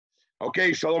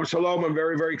Okay, shalom, shalom. I'm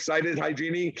very, very excited. Hi,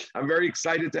 Jeannie. I'm very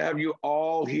excited to have you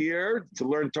all here to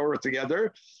learn Torah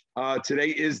together. Today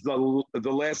is the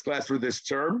last class for this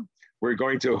term. We're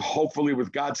going to hopefully,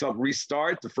 with God's help,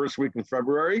 restart the first week in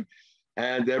February.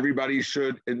 And everybody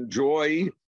should enjoy.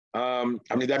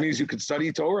 That means you can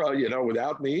study Torah,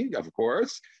 without me, of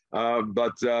course.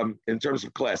 But in terms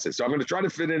of classes. So I'm going to try to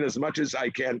fit in as much as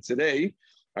I can today.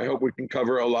 I hope we can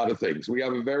cover a lot of things. We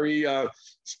have a very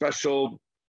special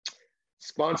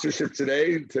sponsorship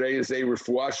today. Today is a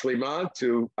refuah shlema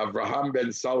to Avraham ben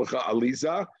Salcha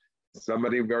Aliza,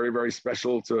 somebody very, very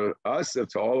special to us and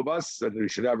to all of us. And we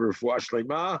should have a refuah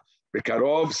shlema,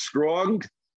 bekarov, strong,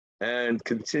 and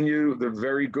continue the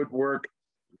very good work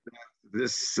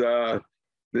that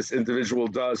this individual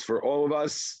does for all of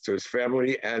us, to his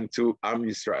family, and to Am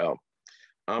Yisrael.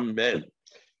 Amen.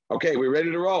 Okay, we're ready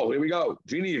to roll. Here we go.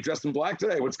 Jeannie, you're dressed in black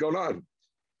today. What's going on?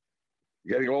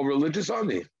 You're getting all religious on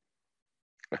me.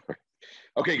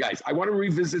 Okay, guys, I want to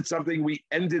revisit something we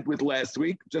ended with last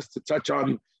week, just to touch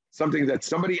on something that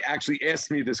somebody actually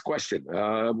asked me this question.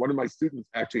 One of my students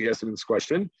actually asked me this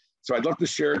question, so I'd love to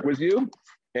share it with you.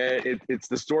 It's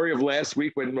the story of last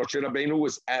week when Moshe Rabbeinu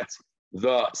was at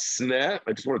the Sneh.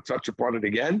 I just want to touch upon it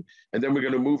again, and then we're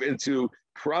going to move into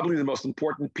probably the most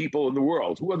important people in the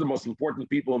world. Who are the most important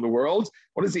people in the world?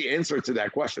 What is the answer to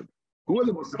that question? Who are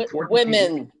the most important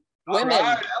women? People? All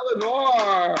right,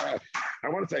 Eleanor. I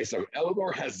want to tell you something.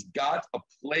 Eleanor has got a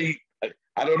plate.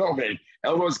 I don't know, man.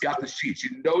 Eleanor's got the sheet. She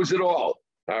knows it all.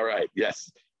 All right,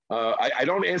 yes. I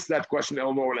don't ask that question,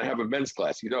 Eleanor, when I have a men's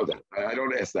class. You know that. I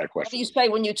don't ask that question. What do you say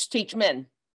when you teach men?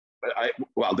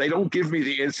 Well, they don't give me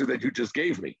the answer that you just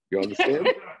gave me. You understand?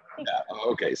 Yeah,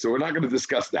 okay, so we're not going to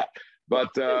discuss that. But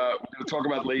we're going to talk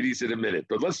about ladies in a minute.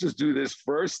 But let's just do this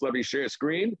first. Let me share a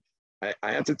screen.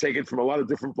 I had to take it from a lot of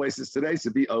different places today,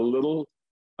 so be a little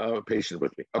patient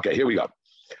with me. Okay, here we go.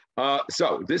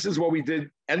 So this is what we did.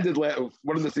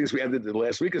 One of the things we ended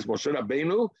last week is Moshe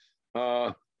Rabbeinu,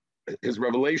 his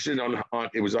revelation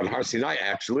it was on Har Sinai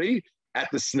actually, at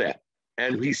the Sneh.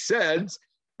 And he said,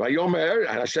 Vayomer,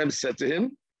 and Hashem said to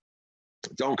him,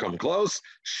 don't come close.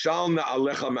 Shal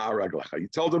na'alecha ma'araglecha. He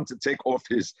told him to take off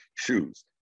his shoes.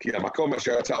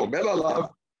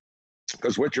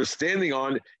 Because what you're standing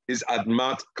on is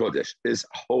Admat Kodesh, is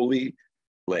holy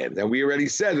land. And we already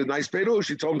said in nice Perush,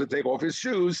 he told him to take off his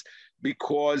shoes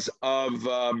because of,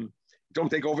 don't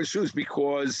take off his shoes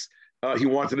because he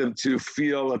wanted him to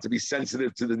feel and to be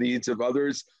sensitive to the needs of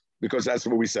others, because that's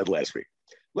what we said last week.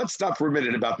 Let's stop for a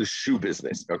minute about the shoe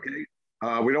business, okay?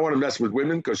 We don't want to mess with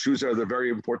women because shoes are the very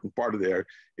important part of their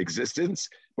existence.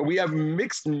 But we have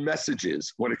mixed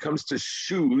messages when it comes to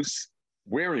shoes,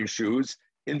 wearing shoes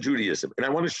in Judaism. And I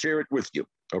want to share it with you,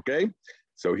 okay?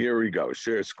 So here we go.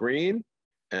 Share screen.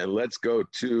 And let's go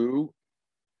to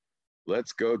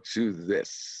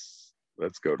this.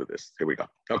 Let's go to this. Here we go.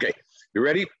 Okay, you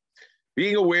ready?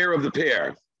 Being aware of the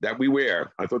pair that we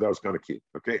wear. I thought that was kind of cute,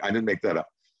 okay? I didn't make that up.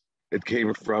 It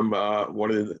came from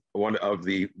one of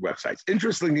the websites.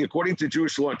 Interestingly, according to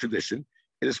Jewish law and tradition,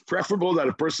 it is preferable that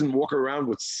a person walk around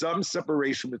with some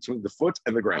separation between the foot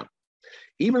and the ground.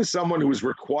 Even someone who is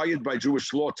required by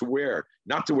Jewish law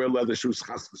not to wear leather shoes,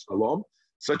 chas v'shalom,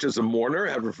 such as a mourner,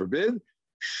 heaven forbid,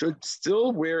 should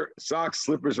still wear socks,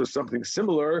 slippers, or something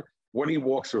similar when he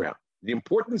walks around. The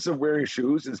importance of wearing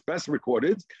shoes is best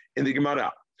recorded in the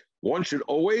Gemara. One should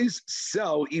always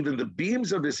sell even the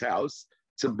beams of his house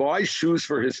to buy shoes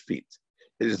for his feet.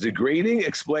 It is degrading,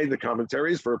 explain the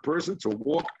commentaries, for a person to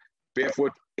walk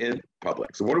barefoot in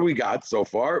public. So what do we got so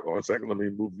far? 1 second, let me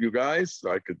move you guys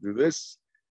so I could do this.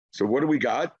 So what do we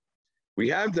got? We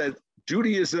have that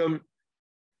Judaism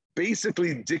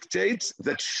basically dictates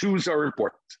that shoes are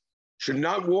important. Should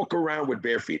not walk around with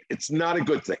bare feet. It's not a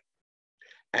good thing.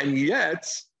 And yet,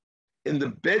 in the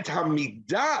Bet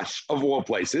HaMikdash of all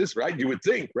places, right? You would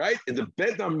think, right? In the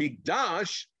Bet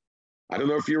HaMikdash, I don't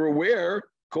know if you're aware,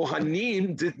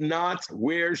 Kohanim did not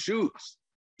wear shoes.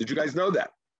 Did you guys know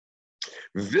that?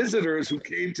 Visitors who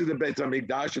came to the Beit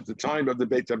HaMikdash at the time of the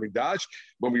Beit HaMikdash,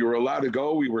 when we were allowed to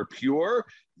go, we were pure.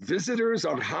 Visitors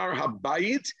on Har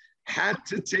HaBayit had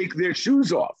to take their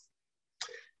shoes off.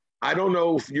 I don't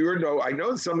know if you know, I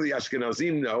know some of the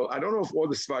Ashkenazim know, I don't know if all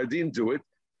the Sfardim do it.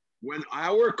 When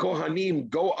our Kohanim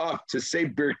go up to say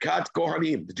Birkat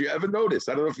Kohanim, did you ever notice?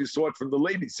 I don't know if you saw it from the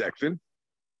ladies section.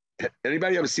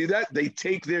 Anybody ever see that? They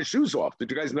take their shoes off.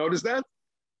 Did you guys notice that?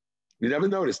 You never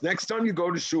noticed. Next time you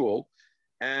go to shul,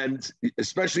 and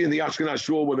especially in the Ashkenaz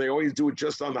shul, when they always do it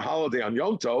just on the holiday on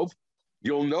Yom Tov,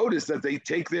 you'll notice that they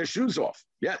take their shoes off.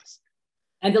 Yes.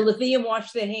 And the Levium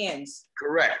wash their hands.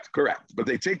 Correct. But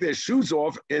they take their shoes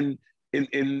off in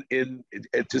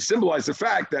to symbolize the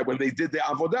fact that when they did the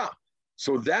avodah.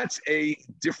 So that's a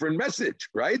different message,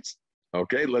 right?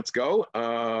 Okay, let's go.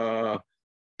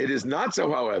 It is not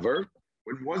so, however,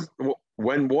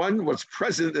 when one was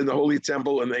present in the Holy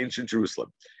Temple in the ancient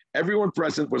Jerusalem. Everyone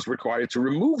present was required to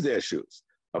remove their shoes.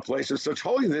 A place of such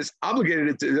holiness obligated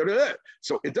it to.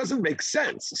 So it doesn't make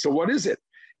sense. So what is it?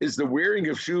 Is the wearing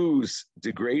of shoes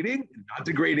degrading? Not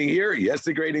degrading here, yes,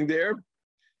 degrading there.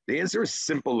 The answer is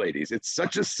simple, ladies. It's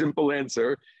such a simple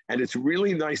answer, and it's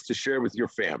really nice to share with your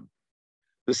fam.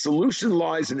 The solution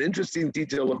lies in interesting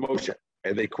detail of Moshe,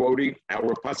 and they quoting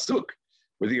our pasuk,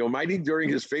 where the Almighty, during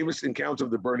his famous encounter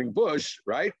of the burning bush,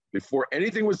 right, before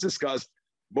anything was discussed,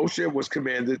 Moshe was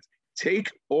commanded,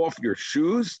 take off your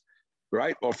shoes,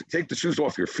 right? Take the shoes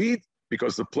off your feet,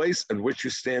 because the place in which you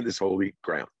stand is holy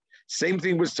ground. Same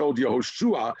thing was told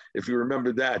Yehoshua, if you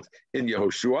remember that in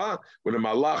Yehoshua, when a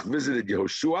malach visited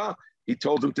Yehoshua, he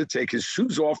told him to take his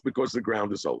shoes off because the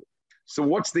ground is holy. So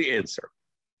what's the answer,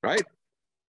 right?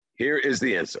 Here is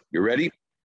the answer. You ready?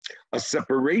 A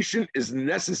separation is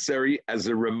necessary as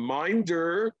a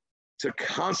reminder to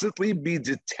constantly be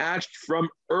detached from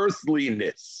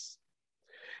earthliness.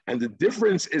 And the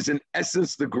difference is in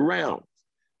essence the ground,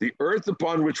 the earth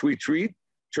upon which we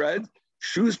tread.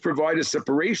 Shoes provide a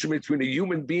separation between a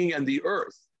human being and the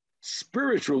earth.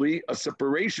 Spiritually, a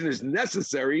separation is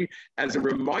necessary as a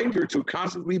reminder to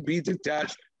constantly be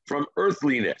detached from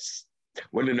earthliness.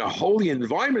 When in a holy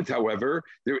environment, however,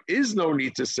 there is no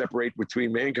need to separate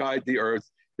between mankind, the earth,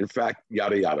 in fact,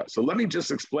 yada, yada. So let me just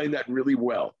explain that really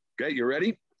well. Okay, you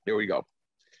ready? Here we go.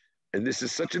 And this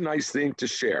is such a nice thing to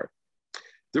share.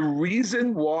 The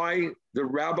reason why the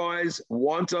rabbis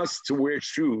want us to wear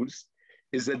shoes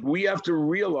is that we have to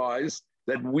realize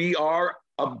that we are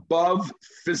above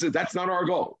physics. That's not our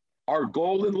goal. Our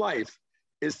goal in life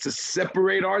is to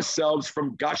separate ourselves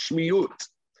from gashmiut.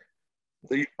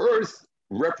 The earth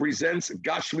represents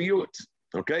gashmiut.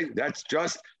 Okay, that's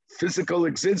just physical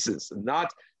existence,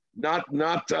 not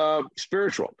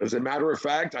spiritual. As a matter of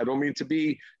fact, I don't mean to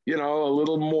be, a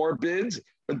little morbid,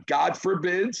 but God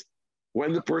forbid,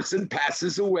 when the person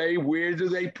passes away, where do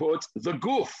they put the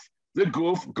goof? The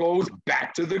goof goes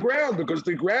back to the ground because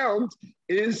the ground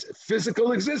is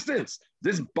physical existence.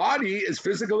 This body is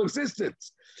physical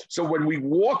existence. So when we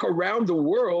walk around the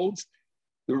world,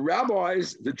 the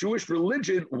rabbis, the Jewish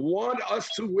religion, want us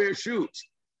to wear shoes.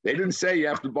 They didn't say you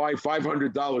have to buy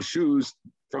 $500 shoes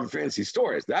from fancy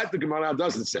stores. That the Gemara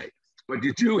doesn't say. But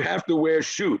you do have to wear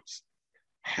shoes.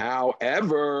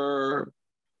 However,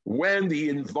 when the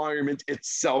environment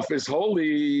itself is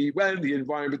holy, which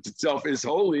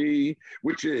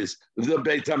is the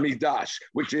Beit HaMikdash,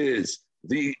 which is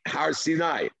the Har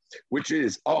Sinai, which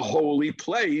is a holy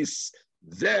place,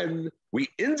 then we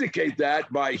indicate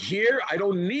that by here, I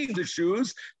don't need the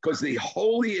shoes because the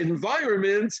holy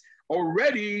environment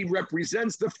already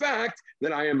represents the fact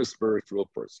that I am a spiritual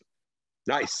person.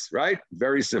 Nice, right?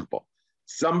 Very simple.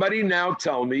 Somebody now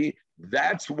tell me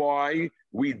that's why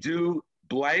we do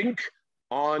blank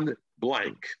on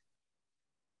blank.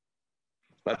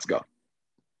 Let's go.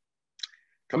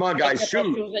 Come on, guys,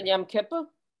 shoot. Yom Kippur?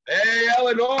 Hey,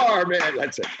 Eleanor, man,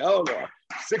 that's it. Eleanor,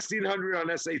 1600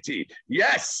 on SAT.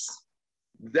 Yes,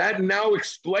 that now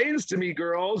explains to me,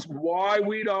 girls, why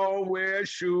we don't wear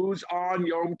shoes on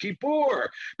Yom Kippur.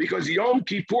 Because Yom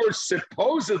Kippur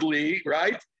supposedly,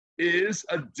 right, is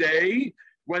a day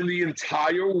when the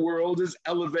entire world is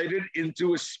elevated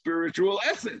into a spiritual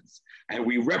essence. And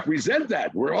we represent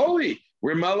that. We're holy.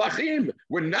 We're malachim.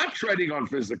 We're not treading on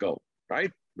physical,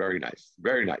 right? Very nice.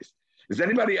 Very nice. Does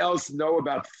anybody else know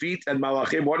about feet and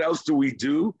malachim? What else do we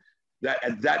do that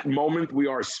at that moment we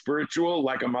are spiritual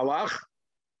like a malach?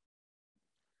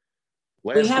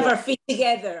 We have our feet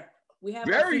together. We have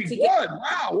very good. Together.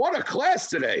 Wow, what a class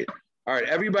today. All right,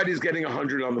 everybody's getting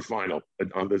 100 on the final,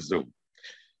 on the Zoom.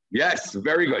 Yes,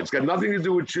 very good. It's got nothing to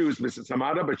do with shoes, Mrs.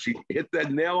 Hamada, but she hit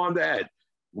that nail on the head.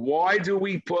 Why do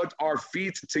we put our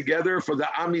feet together for the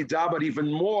Amidah? But even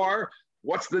more,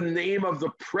 what's the name of the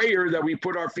prayer that we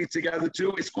put our feet together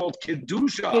to? It's called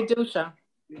Kiddusha. Kiddusha.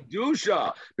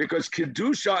 Kiddusha. Because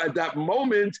Kiddusha, at that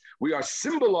moment, we are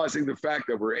symbolizing the fact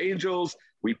that we're angels.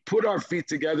 We put our feet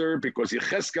together because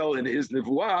Yecheskel in his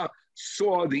Nevuah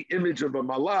saw the image of a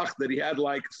malach that he had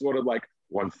sort of like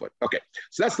 1 foot. Okay,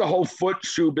 so that's the whole foot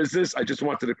shoe business. I just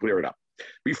wanted to clear it up.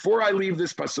 Before I leave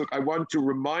this pasuk, I want to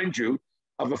remind you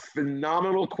of a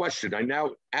phenomenal question. I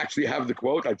now actually have the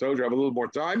quote. I told you I have a little more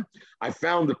time. I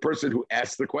found the person who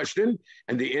asked the question,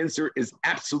 and the answer is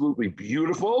absolutely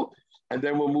beautiful. And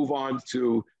then we'll move on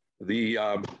to the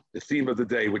theme of the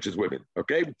day, which is women.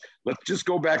 Okay, let's just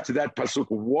go back to that pasuk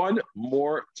one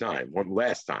more time, one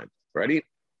last time. Ready?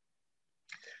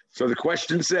 So the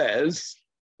question says,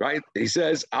 right? He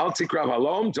says, "Al tikrav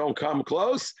halom, don't come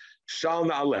close. Shal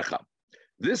na'alecha."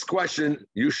 This question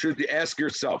you should ask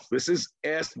yourself. This is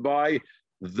asked by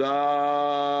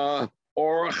the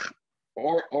Orach.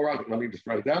 Let me just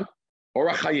write it down.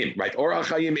 Orach Chaim, right? Orach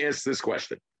Chaim asks this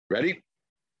question. Ready?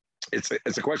 It's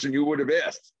a question you would have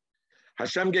asked.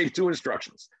 Hashem gave two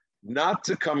instructions: not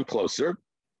to come closer,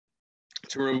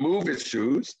 to remove his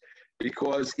shoes,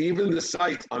 because even the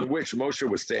site on which Moshe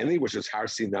was standing, which is Har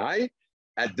Sinai,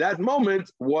 at that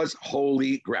moment was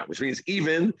holy ground, which means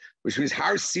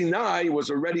Har Sinai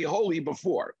was already holy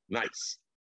before. Nice.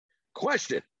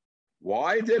 Question: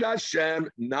 why did Hashem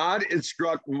not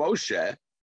instruct Moshe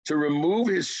to remove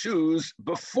his shoes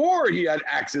before he had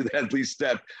accidentally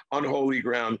stepped on holy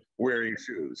ground wearing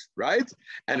shoes, right?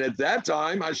 And at that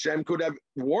time, Hashem could have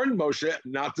warned Moshe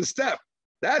not to step.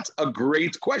 That's a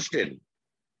great question,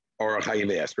 or Chaim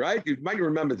asked, right? You might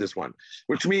remember this one,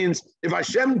 which means if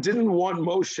Hashem didn't want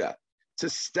Moshe to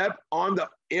step on the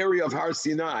area of Har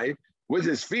Sinai with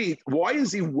his feet, why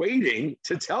is he waiting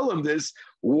to tell him this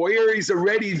where he's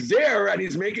already there and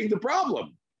he's making the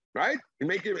problem? Right? You're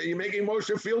making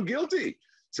Moshe feel guilty.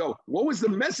 So what was the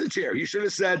message here? He should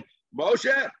have said,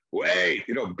 Moshe, wait,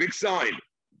 big sign.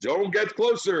 Don't get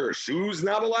closer. Shoes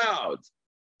not allowed.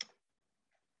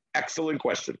 Excellent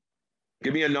question.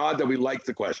 Give me a nod that we like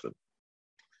the question.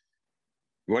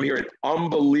 You want to hear an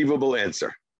unbelievable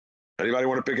answer? Anybody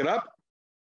want to pick it up?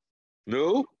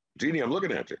 No? Jeannie, I'm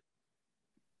looking at you.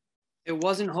 It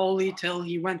wasn't holy till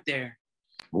he went there.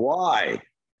 Why?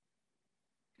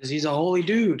 Because he's a holy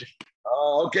dude.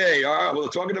 Oh, okay. All right. Well,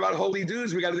 talking about holy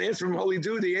dudes, we got an answer from holy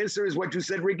dude. The answer is what you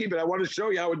said, Ricky, but I want to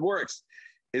show you how it works.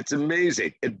 It's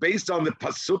amazing. It's based on the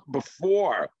pasuk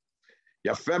before.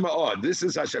 Yafema. Oh, this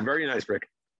is Hashem. Very nice, Rick.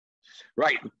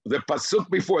 Right. The pasuk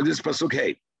before, this is pasuk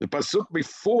hey. The pasuk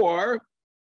before,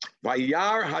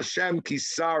 Vayar Hashem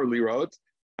kisar lirot.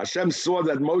 Hashem saw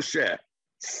that Moshe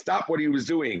stopped what he was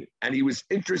doing and he was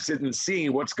interested in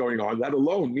seeing what's going on. That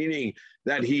alone, meaning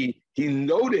that he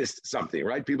noticed something,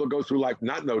 right? People go through life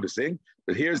not noticing,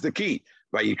 but here's the key.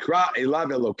 Vayikra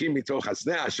elav Elokim mitoch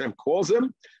hasneh. Hashem calls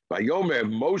him. Vayomer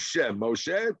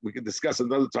Moshe. We can discuss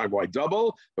another time why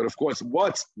double, but of course,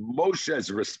 what's Moshe's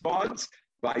response?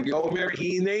 Vayomer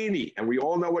hineni, and we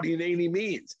all know what hineni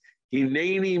means.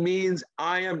 Hineni means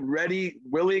I am ready,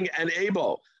 willing, and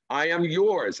able. I am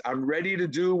yours. I'm ready to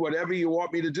do whatever you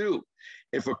want me to do.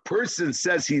 If a person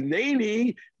says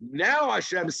hineni, now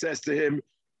Hashem says to him,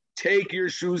 take your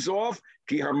shoes off.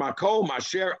 Ki harmakom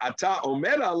asher ata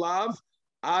omer alav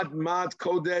admat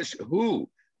kodesh hu.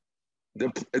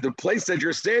 The place that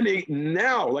you're standing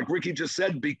now, like Ricky just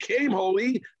said, became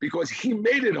holy because he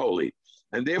made it holy.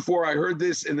 And therefore, I heard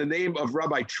this in the name of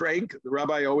Rabbi Trank, the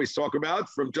rabbi I always talk about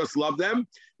from Just Love Them,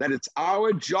 that it's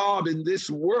our job in this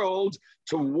world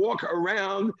to walk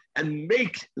around and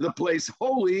make the place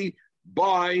holy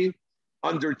by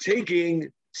undertaking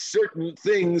certain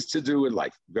things to do in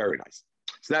life. Very nice.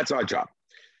 So that's our job.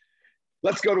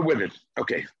 Let's go to women.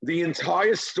 Okay. The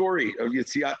entire story of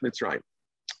Yetziat Mitzrayim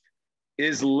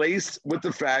is laced with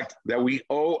the fact that we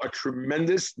owe a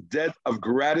tremendous debt of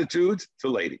gratitude to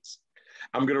ladies.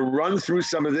 I'm going to run through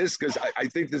some of this because I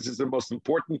think this is the most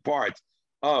important part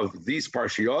of these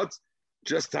parshiot,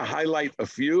 just to highlight a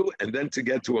few and then to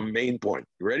get to a main point.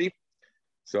 You ready?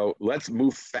 So let's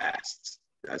move fast.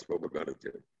 That's what we're going to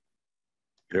do.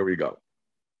 Here we go.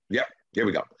 Yep, here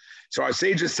we go. So our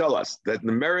sages tell us that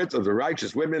the merit of the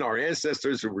righteous women, our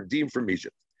ancestors, were redeemed from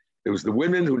Egypt. It was the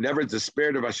women who never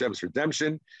despaired of Hashem's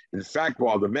redemption. In fact,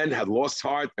 while the men had lost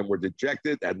heart and were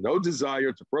dejected, had no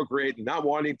desire to procreate, and not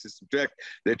wanting to subject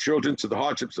their children to the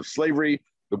hardships of slavery,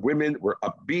 the women were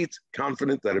upbeat,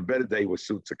 confident that a better day was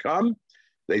soon to come.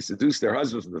 They seduced their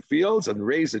husbands in the fields and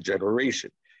raised a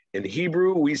generation. In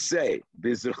Hebrew, we say,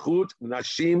 B'zechut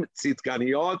nashim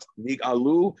tzidkaniot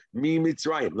nigalu mi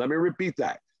Mitzrayim. Let me repeat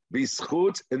that.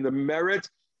 B'zechut, in the merit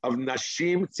of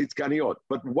Nashim Tzidkaniot.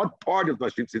 But what part of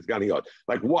Nashim Tzidkaniot?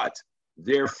 Like what?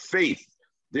 Their faith,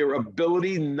 their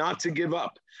ability not to give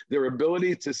up, their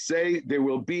ability to say there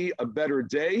will be a better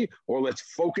day, or let's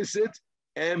focus it,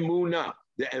 emunah.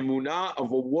 The emunah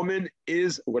of a woman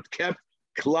is what kept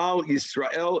Klal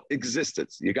Yisrael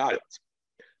existence. You got it.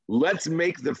 Let's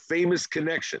make the famous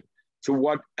connection to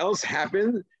what else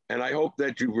happened, and I hope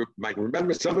that you might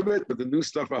remember some of it, but the new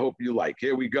stuff I hope you like.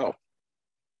 Here we go.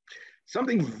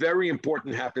 Something very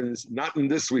important happens, not in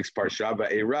this week's Parashat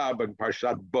Vaera, but in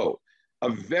Parashat Bo. A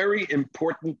very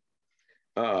important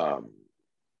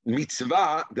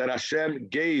mitzvah that Hashem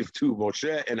gave to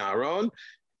Moshe and Aaron,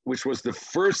 which was the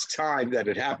first time that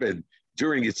it happened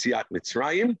during Yetziat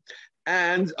Mitzrayim.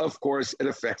 And of course, it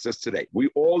affects us today. We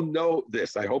all know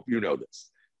this. I hope you know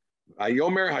this.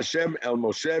 Ayomer Hashem el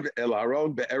Moshe el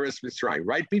Aaron be'eres Mitzrayim.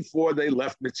 Right before they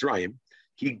left Mitzrayim,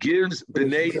 he gives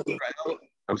Bnei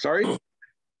Israel,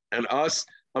 and us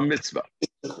a mitzvah.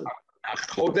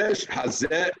 Chodesh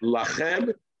hazeh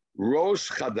lachem rosh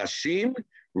chadashim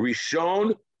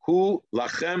rishon hu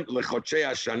lachem lechodshei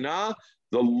hashana,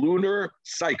 the lunar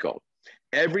cycle.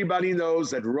 Everybody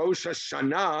knows that Rosh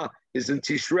Hashanah is in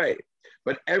Tishrei,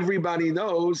 but everybody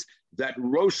knows that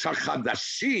Rosh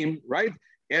HaChadashim, right?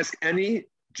 Ask any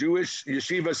Jewish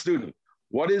yeshiva student,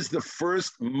 what is the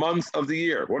first month of the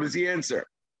year? What is the answer?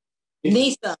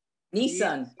 Nisan.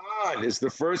 Nisan is the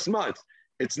first month.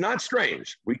 It's not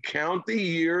strange. We count the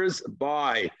years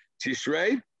by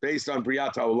Tishrei, based on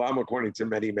Briat HaOlam, according to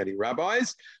many, many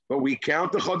rabbis, but we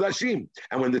count the Chodashim.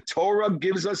 And when the Torah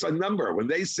gives us a number, when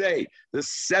they say the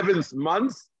seventh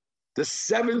month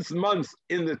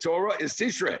in the Torah is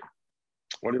Tishrei,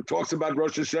 when it talks about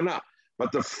Rosh Hashanah.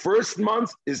 But the first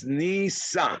month is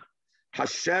Nisan.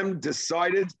 Hashem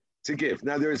decided to give.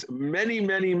 Now, there's many,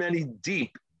 many, many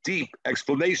deep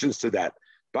explanations to that.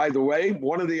 By the way,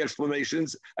 one of the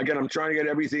explanations, again, I'm trying to get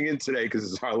everything in today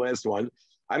because it's our last one.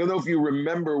 I don't know if you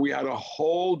remember, we had a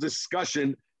whole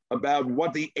discussion about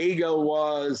what the Egel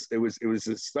was. It was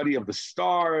a study of the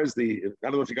stars. I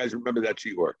don't know if you guys remember that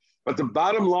shiur. But the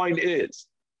bottom line is,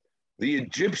 the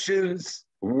Egyptians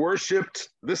worshipped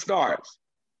the stars.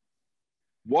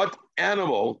 What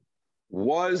animal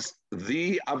was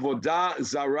the avodah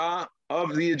zarah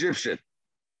of the Egyptian?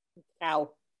 Cow.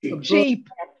 Sheep.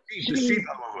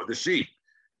 The sheep.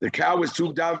 The cow was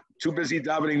too busy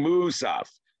davening Musaf.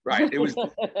 Right. It was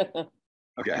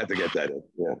okay. I had to get that in.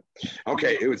 Yeah.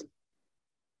 Okay. It was.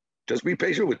 Just be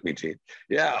patient with me, Gene.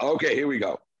 Yeah. Okay. Here we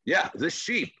go. Yeah. The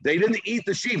sheep. They didn't eat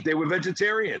the sheep. They were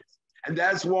vegetarians, and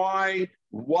that's why.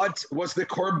 What was the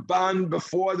korban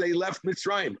before they left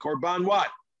Mitzrayim? Korban what?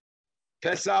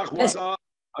 Pesach was a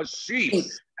sheep.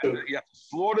 And you have to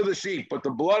slaughter the sheep. Put the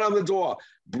blood on the door.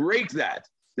 Break that.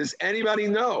 Does anybody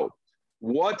know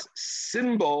what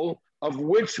symbol of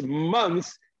which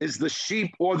month is the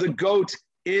sheep or the goat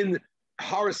in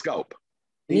horoscope?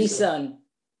 Nisan.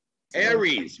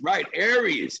 Aries, right?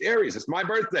 Aries. It's my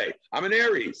birthday. I'm an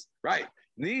Aries, right?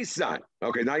 Nisan.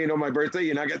 Okay, now you know my birthday.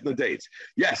 You're not getting the dates.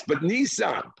 Yes, but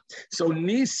Nisan. So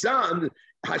Nisan,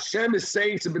 Hashem is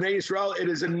saying to Bnei Israel, it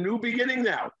is a new beginning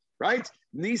now, right?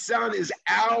 Nisan is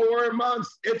our month.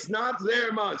 It's not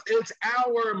their month. It's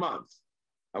our month.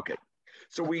 Okay.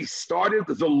 So we started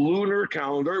the lunar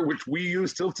calendar, which we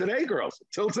use till today, girls,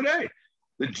 till today.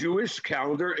 The Jewish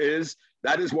calendar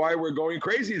that is why we're going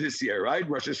crazy this year, right?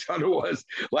 Rosh Hashanah was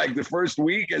like the first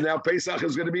week, and now Pesach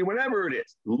is going to be whenever it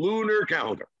is. Lunar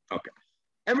calendar. Okay.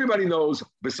 Everybody knows,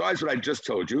 besides what I just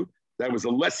told you, that was a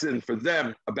lesson for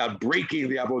them about breaking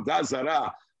the Avodah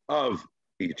Zarah of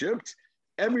Egypt.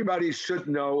 Everybody should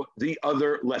know the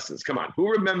other lessons. Come on,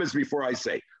 who remembers before I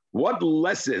say? What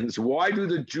lessons, why do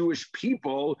the Jewish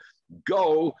people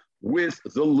go with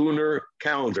the lunar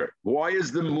calendar? Why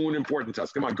is the moon important to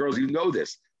us? Come on, girls, you know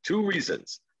this. 2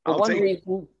 reasons.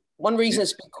 One reason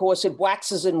is because it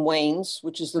waxes and wanes,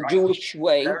 which is the Jewish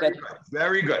way.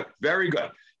 Very good.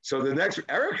 So the next,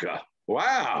 Erica,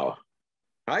 wow.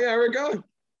 Hi, Erica.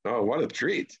 Oh, what a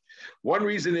treat. One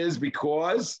reason is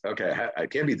because, okay, I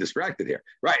can't be distracted here.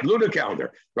 Right, lunar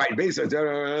calendar. Right, basically,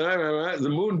 the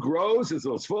moon grows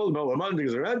until it's full, the middle of the month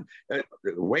is around.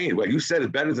 Wayne, well, you said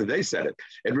it better than they said it.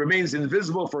 It remains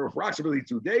invisible for approximately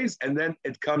 2 days, and then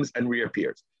it comes and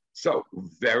reappears. So,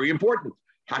 very important.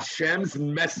 Hashem's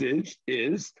message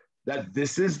is that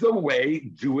this is the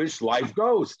way Jewish life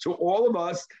goes. To all of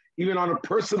us, even on a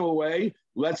personal way,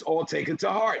 let's all take it to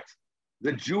heart.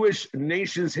 The Jewish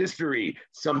nation's history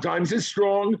sometimes is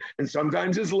strong and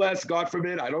sometimes is less. God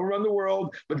forbid, I don't run the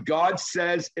world, but God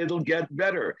says it'll get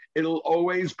better. It'll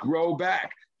always grow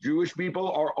back. Jewish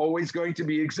people are always going to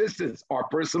be existence. Our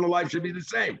personal life should be the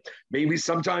same. Maybe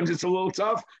sometimes it's a little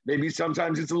tough. Maybe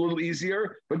sometimes it's a little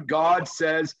easier, but God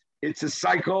says it's a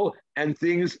cycle and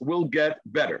things will get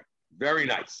better. Very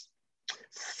nice.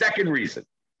 Second reason.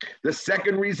 The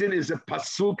second reason is a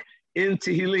pasuk in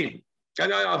Tehillim. In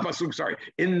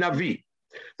Navi.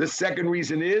 The second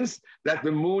reason is that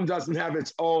the moon doesn't have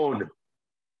its own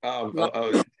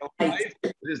life.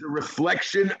 It is a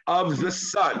reflection of the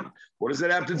sun. What does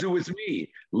that have to do with me?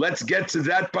 Let's get to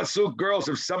that pasuk, girls.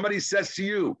 If somebody says to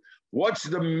you, what's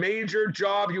the major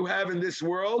job you have in this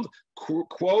world?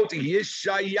 Quote,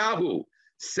 Yeshayahu.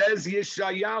 Says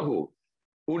Yeshayahu.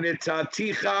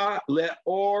 Unetaticha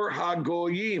leor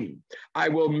hagoyim. I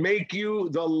will make you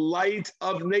the light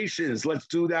of nations. Let's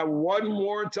do that one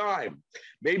more time.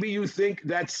 Maybe you think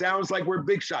that sounds like we're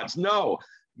big shots. No.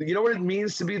 You know what it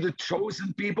means to be the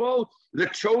chosen people? The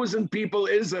chosen people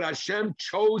is that Hashem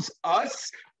chose us.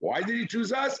 Why did he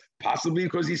choose us? Possibly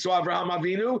because he saw Avraham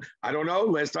Avinu. I don't know.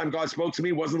 Last time God spoke to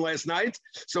me wasn't last night.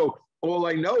 So all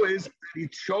I know is that he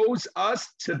chose us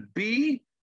to be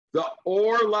the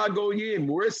Or Lagoyim.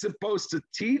 We're supposed to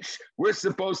teach. We're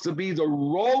supposed to be the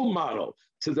role model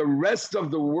to the rest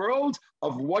of the world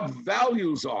of what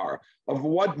values are, of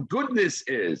what goodness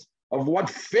is, of what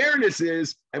fairness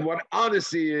is, and what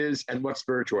honesty is, and what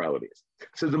spirituality is.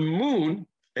 So the moon,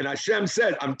 and Hashem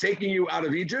said, I'm taking you out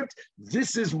of Egypt.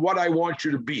 This is what I want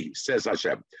you to be, says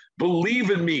Hashem. Believe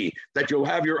in me that you'll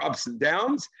have your ups and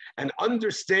downs, and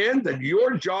understand that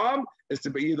your job is to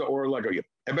be either or Lagoyim.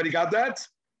 Everybody got that?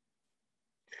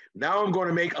 Now I'm going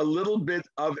to make a little bit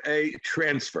of a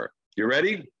transfer. You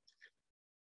ready?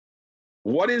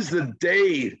 What is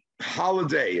the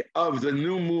holiday of the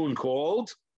new moon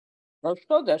called? Rosh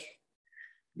Chodesh.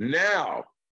 Now,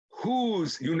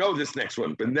 you know this next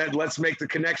one, but then let's make the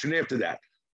connection after that.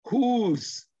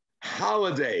 Whose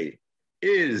holiday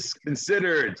is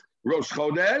considered Rosh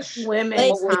Chodesh?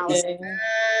 Women's holiday.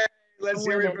 Hey, let's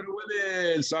hear it for the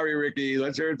women. Sorry, Ricky.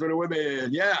 Let's hear it for the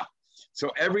women. Yeah.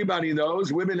 So everybody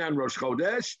knows women on Rosh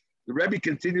Chodesh. The Rebbe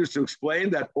continues to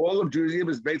explain that all of Judaism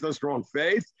is based on strong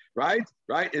faith, right?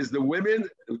 Right? Is the women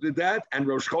who did that, and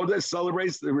Rosh Chodesh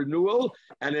celebrates the renewal,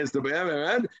 and is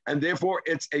and therefore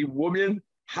it's a woman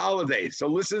holiday. So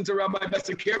listen to Rabbi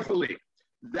Besser carefully.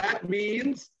 That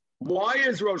means, why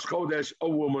is Rosh Chodesh a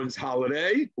woman's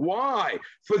holiday? Why?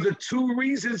 For the two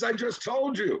reasons I just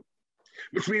told you,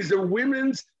 which means the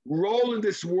women's role in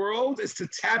this world is to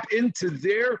tap into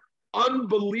their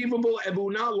unbelievable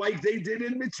emunah like they did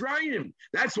in Mitzrayim.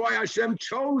 That's why Hashem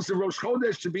chose the Rosh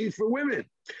Chodesh to be for women.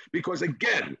 Because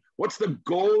again, what's the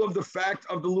goal of the fact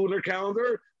of the lunar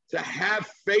calendar? To have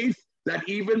faith that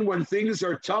even when things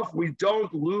are tough, we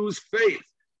don't lose faith.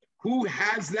 Who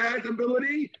has that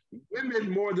ability?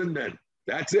 Women more than men.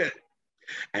 That's it.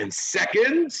 And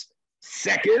second,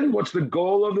 what's the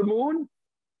goal of the moon?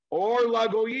 Or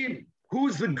Lagoyim.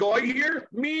 Who's the goy here?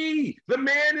 Me. The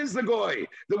man is the goy.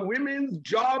 The women's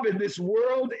job in this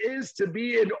world is to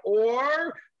be an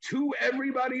or to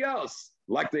everybody else,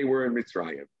 like they were in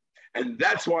Mitzrayim. And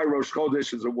that's why Rosh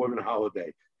Chodesh is a woman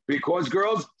holiday. Because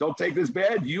girls, don't take this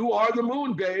bad. You are the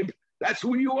moon, babe. That's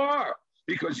who you are.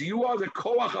 Because you are the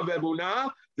koach of emunah,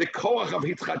 the koach of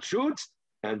hitchachut,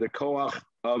 and the koach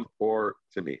of or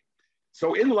to me.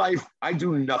 So in life, I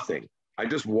do nothing. I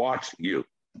just watch you.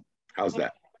 How's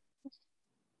that?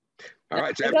 All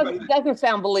right. So it doesn't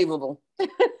sound believable.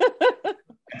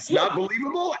 It's not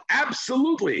believable?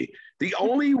 Absolutely. The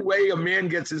only way a man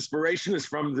gets inspiration is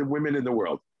from the women in the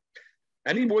world.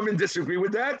 Any women disagree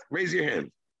with that? Raise your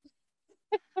hand.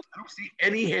 I don't see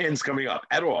any hands coming up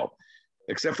at all,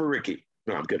 except for Ricky.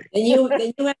 No, I'm kidding. Then you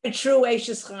have a true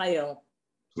Ashes Chayil.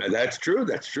 That's true.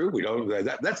 That's true. We don't.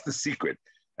 That's the secret.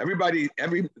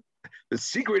 The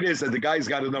secret is that the guy's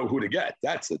got to know who to get.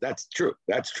 That's true.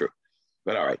 That's true.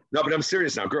 But all right. No, but I'm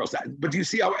serious now, girls. But do you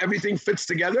see how everything fits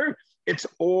together? It's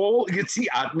all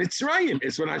Yetziat Mitzrayim.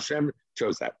 It's when Hashem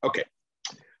chose that. Okay.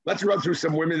 Let's run through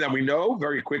some women that we know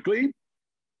very quickly,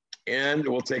 and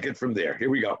we'll take it from there.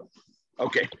 Here we go.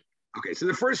 Okay. So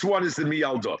the first one is the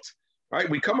Miyaldot. All right.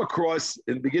 We come across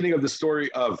in the beginning of the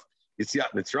story of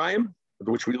Yetziat Mitzrayim,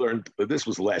 which we learned, this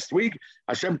was last week.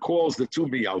 Hashem calls the two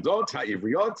Miyaldot,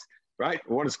 Ha'ivriot, right?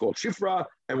 One is called Shifra,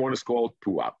 and one is called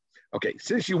Puah. Okay,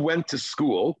 since you went to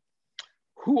school,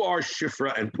 who are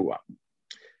Shifra and Puah?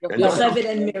 Yocheved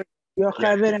and Miriam.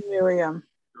 Yocheved and Miriam.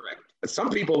 Correct. Some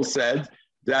people said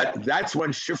that that's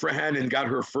when Shifra Hanan got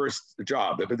her first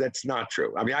job, but that's not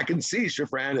true. I mean, I can see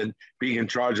Shifra Hanan being in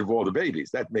charge of all the babies.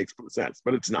 That makes sense,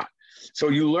 but it's not. So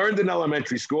you learned in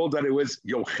elementary school that it was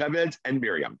Yocheved and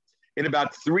Miriam. In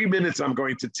about 3 minutes, I'm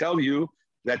going to tell you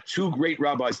that two great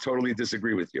rabbis totally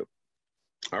disagree with you.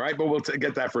 All right, but we'll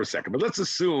get that for a second. But let's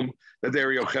assume that they're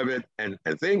Yocheved and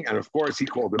thing, and of course he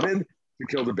called them in to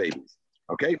kill the babies.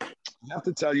 Okay, I have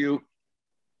to tell you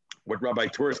what Rabbi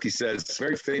Twersky says. It's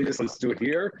very famous. Let's do it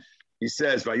here. He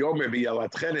says, "Vayomer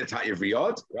biyalatchen et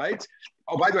ha'ivriot." Right?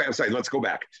 Oh, by the way, I'm sorry. Let's go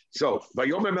back. So,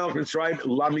 "Vayomer melech Mitzrayim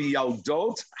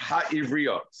lamiyaldot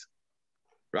ha'ivriot."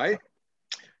 Right?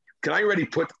 Can I already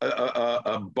put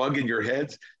a bug in your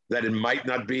head that it might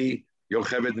not be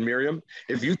Yocheved and Miriam?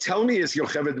 If you tell me it's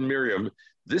Yocheved and Miriam,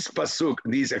 this pasuk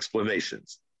needs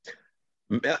explanations.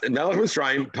 Melech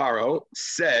Mitzrayim, Paro,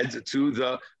 said to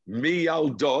the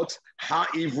Miyaldot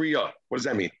Ha'Ivriyot. What does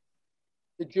that mean?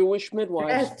 The Jewish It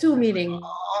midwives. has two meanings.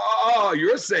 Oh,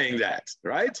 you're saying that,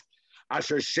 right?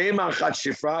 Asher Shema Chat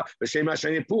Shifra, Shema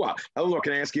Shani Pua. Eleanor,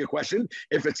 can I ask you a question?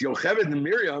 If it's Yocheved and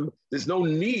Miriam, there's no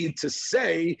need to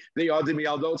say they are the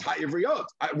Miyaldot Ha'Ivriyot.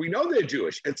 We know they're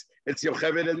Jewish. It's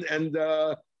Yocheved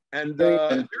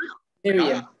and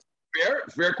Miriam.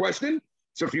 Fair question.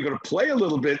 So if you're going to play a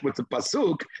little bit with the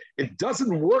pasuk, it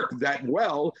doesn't work that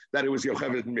well that it was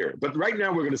Yocheved and Miriam. But right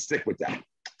now we're going to stick with that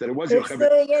it was It's Yocheved.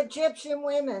 the Egyptian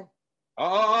women.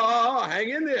 Oh, hang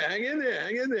in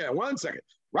there. 1 second.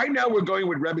 Right now we're going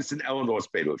with Rebbetzin Eleanor's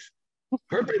Perush.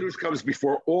 Her Perush comes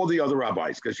before all the other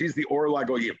rabbis because she's the Or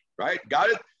Lagoyim, right? Got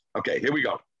it? Okay, here we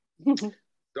go. So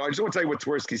I just want to tell you what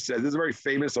Twersky said. This is very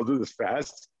famous. I'll do this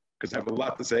fast because I have a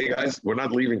lot to say, guys. We're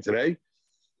not leaving today.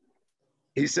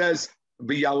 He says,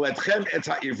 B'yaletchem et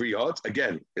ha'ivriot.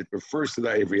 Again, it refers to the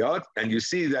ivriyot, and you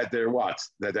see that they're what?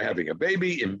 That they're having a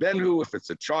baby in Benhu. If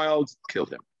it's a child, kill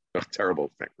him. A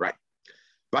terrible thing, right?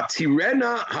 But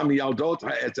tirena hamiyaldot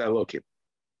ha'et elokim.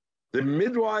 The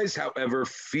midwives, however,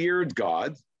 feared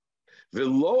God.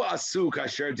 V'lo asu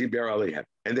kasher diber alehem,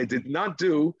 and they did not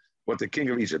do what the king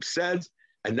of Egypt said.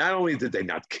 And not only did they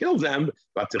not kill them,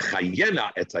 but to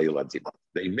chayena et ha'yeladim.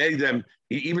 They made them,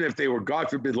 even if they were, God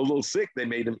forbid, a little sick, they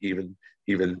made them even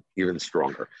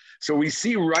stronger. So we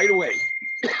see right away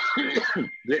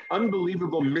the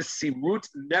unbelievable misirut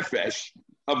nefesh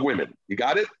of women. You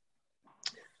got it?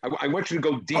 I want you to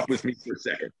go deep with me for a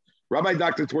second. Rabbi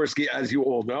Dr. Twersky, as you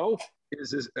all know,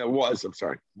 he's a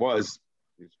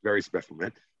very special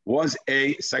man, was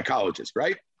a psychologist,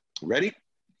 right? Ready?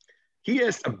 He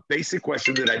asked a basic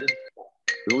question that I didn't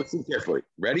know. Listen carefully.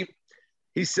 Ready?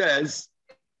 He says,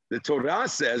 the Torah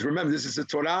says, remember, this is the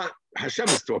Torah, Hashem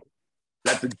is talking,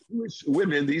 that the Jewish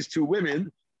women, these two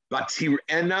women,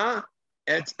 Batirena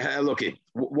et Elokim.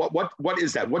 What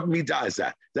is that? What midah is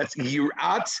that? That's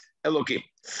Yirat Elokim,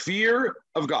 fear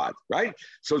of God, right?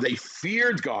 So they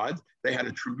feared God. They had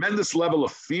a tremendous level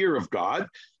of fear of God,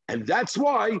 and that's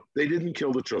why they didn't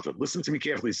kill the children. Listen to me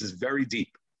carefully. This is very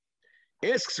deep.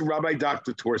 Asks Rabbi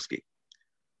Dr. Twersky,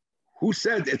 who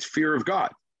said it's fear of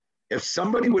God? If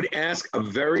somebody would ask a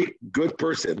very good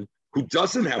person who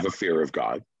doesn't have a fear of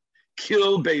God,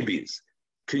 kill babies,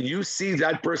 can you see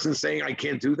that person saying, I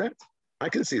can't do that? I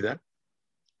can see that.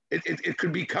 It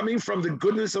could be coming from the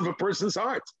goodness of a person's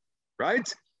heart, right?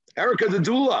 Erica, the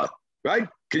doula, right?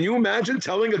 Can you imagine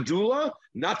telling a doula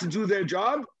not to do their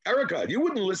job? Erica, you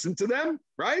wouldn't listen to them,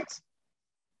 right?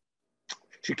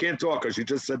 She can't talk because she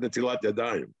just said Netilat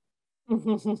Yadayim.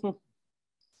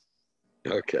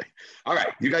 Okay. All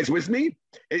right. You guys with me?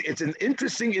 It's an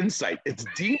interesting insight. It's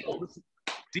deep.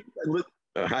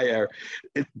 Hi, Eric.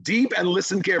 It's deep and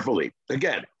listen carefully.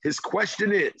 Again, his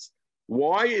question is,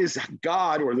 why is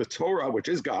God, or the Torah, which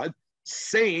is God,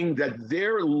 saying that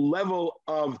their level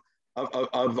of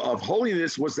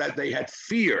holiness was that they had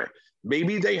fear?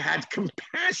 Maybe they had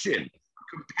compassion, a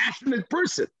compassionate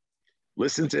person.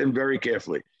 Listen to him very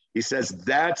carefully. He says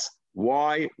that's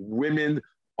why women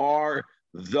are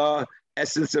the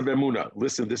essence of emunah.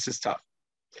 Listen, this is tough.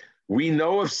 We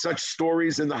know of such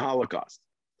stories in the Holocaust.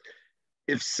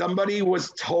 If somebody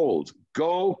was told,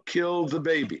 go kill the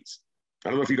babies, I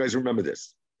don't know if you guys remember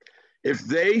this. If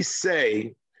they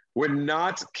say, we're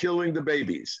not killing the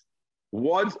babies,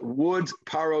 what would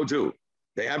Paro do?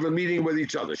 They have a meeting with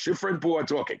each other. Shifra and Pua are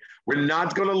talking. We're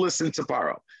not going to listen to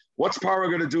Paro. What's Paro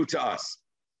going to do to us?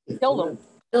 Kill them.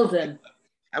 Kill them.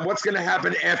 And what's going to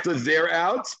happen after they're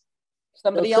out?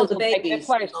 Somebody else will take their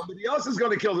place. Somebody else is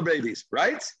going to kill the babies,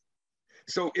 right?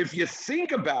 So if you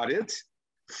think about it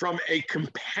from a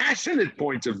compassionate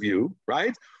point of view,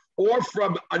 right? Or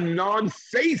from a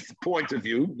non-faith point of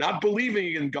view, not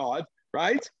believing in God,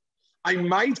 right? I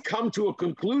might come to a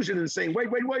conclusion and saying, wait.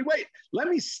 Let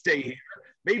me stay here.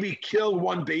 Maybe kill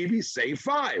one baby, save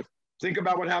 5. Think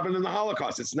about what happened in the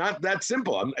Holocaust. It's not that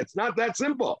simple. It's not that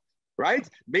simple, right?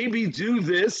 Maybe do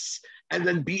this and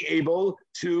then be able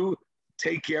to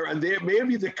take care. And there,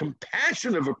 maybe the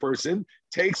compassion of a person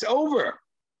takes over.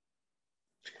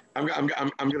 I'm going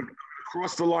to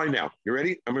cross the line now. You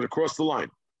ready? I'm going to cross the line.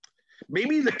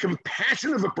 Maybe the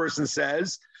compassion of a person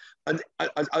says, an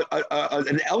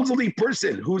elderly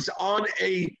person who's on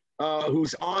a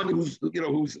who's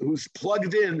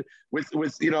plugged in with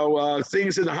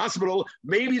things in the hospital.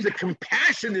 Maybe the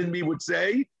compassion in me would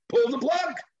say, pull the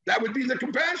plug. That would be the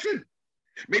compassion.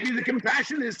 Maybe the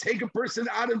compassion is take a person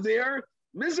out of their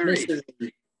misery.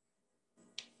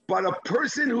 But a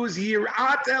person who's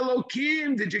Yirat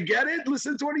Elokim, did you get it?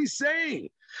 Listen to what he's saying.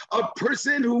 a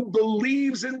person who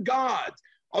believes in God,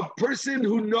 a person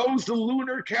who knows the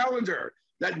lunar calendar,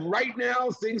 that right now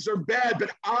things are bad,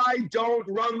 but I don't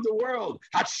run the world.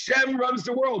 Hashem runs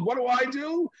the world. What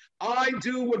do? I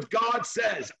do what God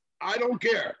says. I don't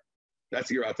care.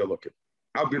 That's Yirat HaLokim.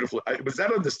 How beautiful. Was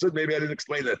that understood? Maybe I didn't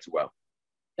explain that too well.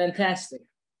 Fantastic.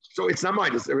 So it's not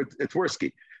mine, it's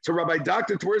Twersky. So Rabbi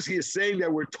Dr. Twersky is saying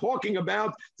that we're talking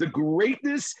about the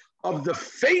greatness of the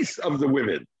faith of the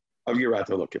women of Yirat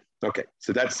HaLokim. Okay,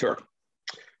 so that's her.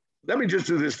 Let me just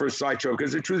do this for a sideshow,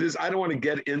 because the truth is I don't want to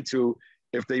get into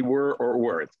if they were or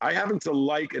weren't. I happen to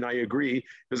like, and I agree,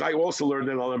 because I also learned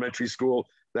in elementary school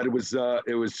that it was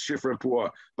Shifra Pua.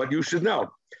 But you should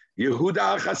know,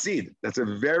 Yehuda Chassid, that's a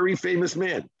very famous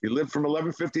man. He lived from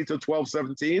 1150 to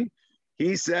 1217.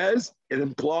 He says it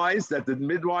implies that the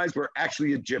midwives were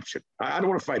actually Egyptian. I don't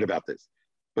want to fight about this,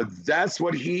 but that's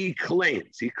what he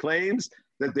claims. He claims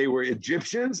that they were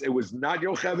Egyptians. It was not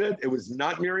Yocheved. It was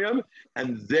not Miriam,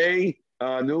 and they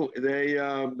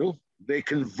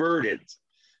converted.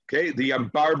 Okay, the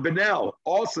Abarbanel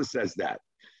also says that.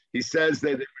 He says that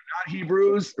they were not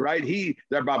Hebrews, right? The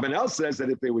Abarbanel says that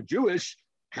if they were Jewish,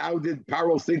 how did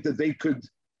Paro think that they could,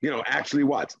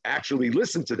 actually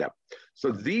listen to them?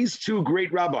 So these two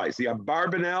great rabbis, the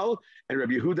Abarbanel and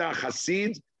Rabbi Yehuda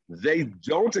Chassid, they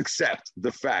don't accept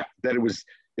the fact that it was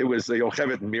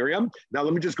Yocheved and Miriam. Now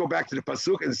let me just go back to the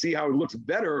pasuk and see how it looks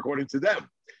better according to them.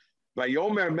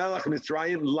 Vayomer Melech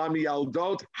Mitzrayim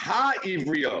Lamiyaldot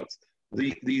Ha-Ivriot.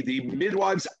 The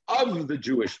midwives of the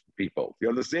Jewish people. You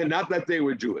understand? Not that they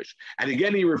were Jewish. And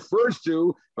again, he refers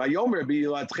to Vayomer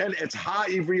Bilatchen, it's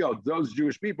Ha-Ivriot. Those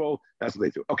Jewish people, that's what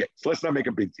they do. Okay, so let's not make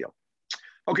a big deal.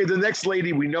 Okay, the next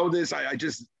lady, we know this. I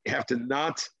just have to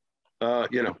not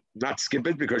skip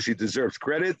it because she deserves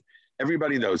credit.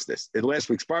 Everybody knows this. In last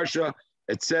week's Parsha,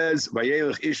 it says,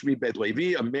 Vayelech Ishmi Bet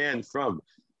Levi, a man from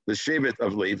the Shevet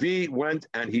of Levi went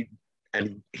and he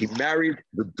married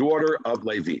the daughter of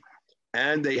Levi.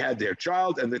 And they had their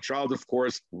child, and the child, of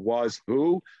course, was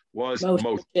who? Was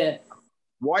Moshe. Yeah.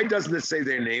 Why doesn't it say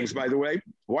their names, by the way?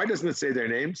 Why doesn't it say their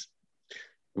names?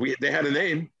 They had a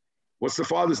name. What's the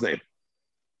father's name?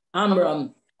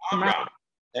 Amram.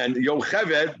 And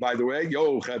Yocheved, by the way,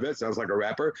 Yocheved, sounds like a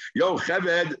rapper.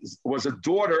 Yocheved was a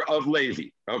daughter of Levi.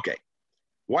 Okay.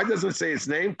 Why doesn't it say its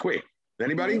name? Quick.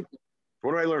 Anybody?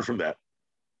 What do I learn from that?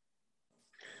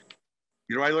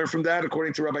 You know what I learned from that,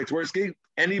 according to Rabbi Twersky?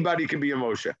 Anybody can be a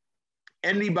Moshe.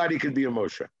 Anybody can be a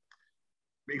Moshe.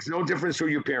 Makes no difference who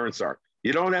your parents are.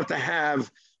 You don't have to have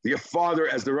your father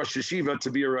as the Rosh Yeshiva to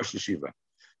be a Rosh Yeshiva.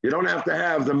 You don't have to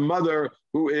have the mother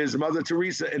who is Mother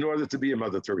Teresa in order to be a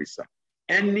Mother Teresa.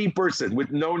 Any person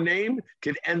with no name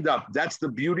can end up. That's the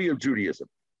beauty of Judaism.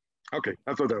 Okay,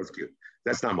 I thought that was cute.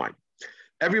 That's not mine.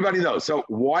 Everybody knows. So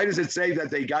why does it say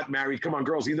that they got married? Come on,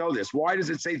 girls, you know this. Why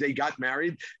does it say they got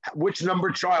married? Which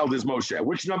number child is Moshe?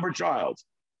 Which number child?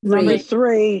 Number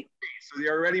 3. So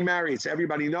they're already married. So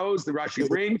everybody knows, the Rashi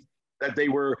brings, that they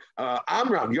were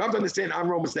Amram. You have to understand,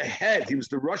 Amram was the head. He was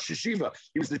the Rosh Yeshiva.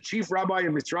 He was the chief rabbi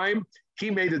in Mitzrayim. He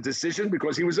made a decision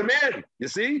because he was a man. You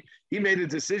see? He made a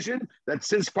decision that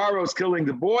since Paro's killing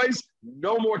the boys,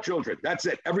 no more children. That's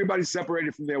it. Everybody's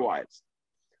separated from their wives.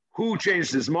 Who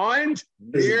changed his mind?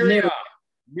 Miriam.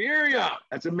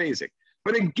 That's amazing.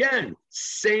 But again,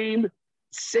 same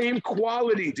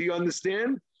quality. Do you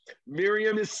understand?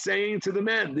 Miriam is saying to the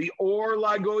men, the Or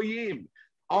Lagoyim,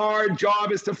 our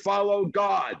job is to follow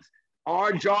God.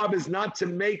 Our job is not to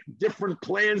make different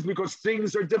plans because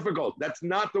things are difficult. That's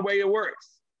not the way it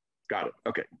works. Got it.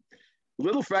 Okay.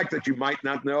 Little fact that you might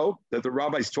not know that the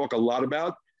rabbis talk a lot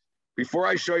about. Before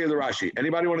I show you the Rashi,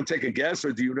 anybody want to take a guess,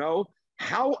 or do you know?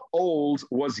 How old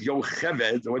was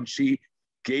Yocheved when she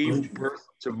gave birth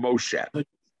to Moshe?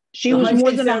 She was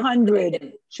more than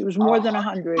 100. She was more than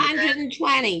 100.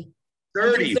 120.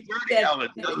 30, Ellen.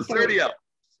 30, Ellen.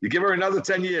 You give her another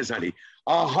 10 years, honey.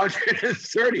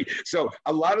 130. So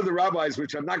a lot of the rabbis,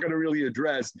 which I'm not going to really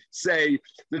address, say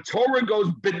the Torah goes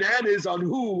bananas on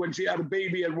who when she had a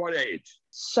baby at what age?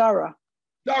 Sarah.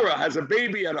 Sarah has a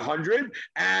baby at 100,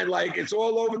 and like it's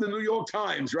all over the New York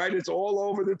Times, right? It's all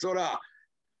over the Torah.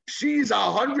 She's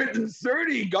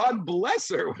 130. God bless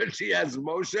her when she has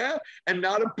Moshe and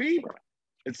not a peep.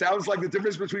 It sounds like the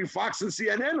difference between Fox and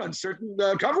CNN on certain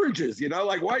coverages. You know,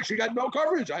 like why she got no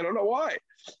coverage? I don't know why,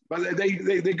 but they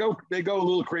go a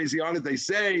little crazy on it. They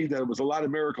say there was a lot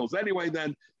of miracles anyway.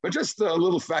 Then, but just a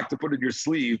little fact to put in your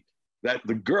sleeve that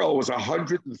the girl was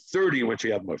 130 when she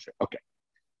had Moshe. Okay.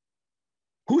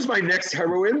 Who's my next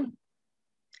heroine?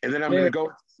 And then I'm going to go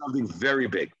into something very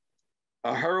big.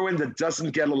 A heroine that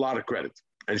doesn't get a lot of credit,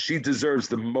 and she deserves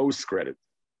the most credit.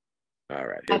 All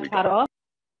right, here we go.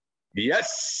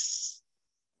 Yes.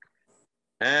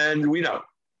 And we know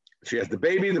she has the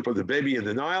baby. They put the baby in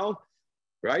the Nile,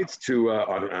 right?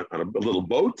 On a little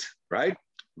boat, right?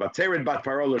 Bateret bat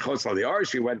paro lechos al yar.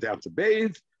 She went out to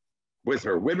bathe with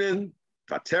her women.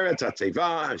 Bateret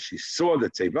ateva, and she saw the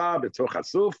teva betoch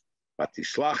hasuf.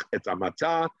 Batishlach et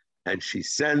amata, and she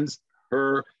sends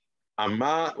her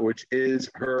amma, which is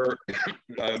her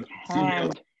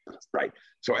female. Right.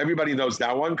 So everybody knows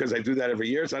that one because I do that every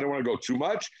year. So I don't want to go too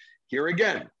much. Here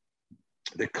again,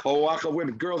 the koach of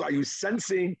women. Girls, are you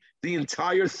sensing the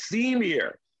entire theme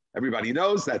here? Everybody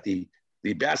knows that the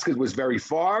basket was very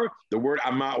far. The word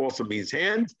amma also means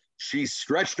hand. She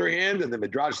stretched her hand, and the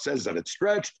Midrash says that it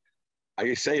stretched.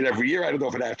 I say it every year. I don't know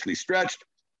if it actually stretched.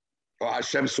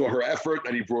 Hashem saw her effort,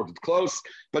 and he brought it close.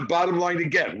 But bottom line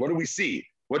again, what do we see?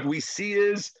 What we see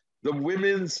is the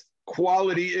women's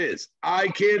quality is, I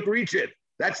can't reach it.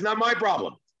 That's not my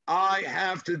problem. I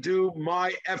have to do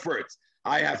my efforts.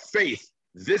 I have faith.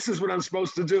 This is what I'm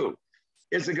supposed to do.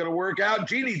 Is it going to work out?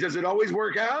 Jeannie, does it always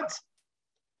work out?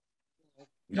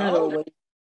 Not always.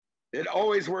 It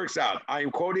always works out. I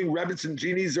am quoting Rebbetzin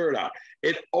Jeannie Zerda.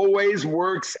 It always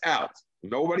works out.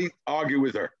 Nobody argue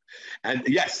with her. And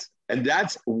yes, and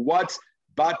that's what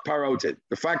Bat Paroted.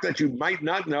 The fact that you might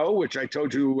not know, which I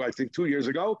told you, I think 2 years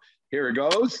ago. Here it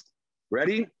goes.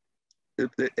 Ready? The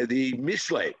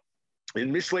Mishlei.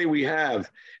 In Mishlei, we have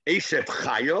Eshet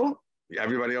Chayil.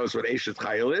 Everybody knows what Eshet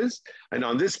Chayil is. And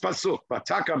on this pasuk,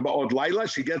 Batakam Ba'od Laila,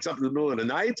 she gets up in the middle of the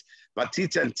night.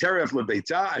 Batiten Teref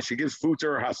Lebeita, and she gives food to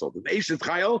her household. And Eshet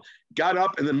Chayil got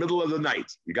up in the middle of the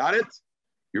night. You got it?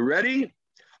 You ready?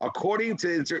 According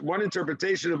to one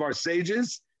interpretation of our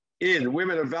sages, in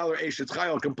Women of Valor, Eshet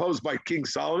Chayil, composed by King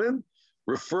Solomon,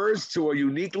 refers to a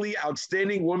uniquely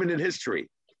outstanding woman in history.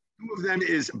 Two of them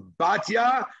is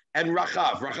Batya and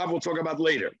Rachav. Rachav we'll talk about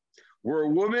later. Were a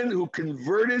woman who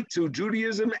converted to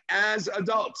Judaism as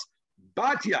adults.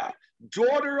 Batya,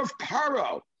 daughter of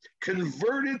Paro,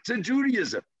 converted to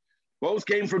Judaism. Both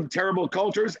came from terrible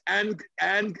cultures and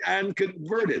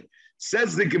converted.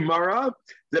 Says the Gemara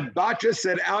that Batya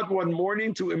set out one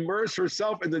morning to immerse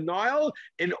herself in the Nile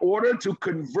in order to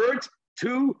convert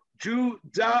to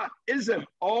Judaism.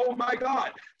 Oh my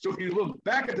God. So if you look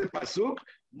back at the pasuk,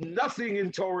 nothing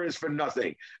in Torah is for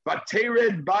nothing. But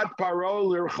Tered bat paro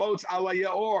lirchotz ala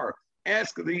yaor.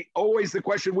 Ask always the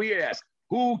question we ask.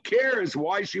 Who cares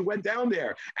why she went down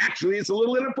there? Actually, it's a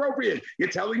little inappropriate. You're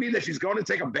telling me that she's going to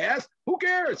take a bath? Who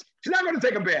cares? She's not going to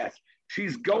take a bath.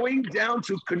 She's going down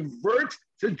to convert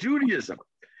to Judaism.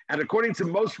 And according to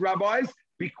most rabbis,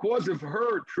 because of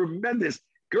her tremendous,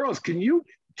 girls, can you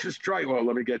just try, well,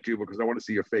 let me get you because I want to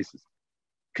see your faces.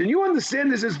 Can you understand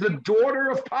this is the daughter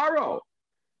of Paro?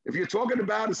 If you're talking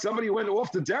about somebody who went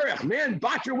off the derech, man,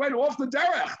 Batya went off the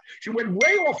derech. She went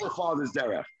way off her father's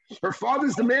derech. Her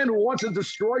father's the man who wants to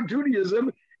destroy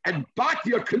Judaism, and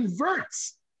Batya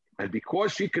converts. And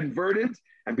because she converted,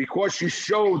 and because she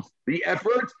showed the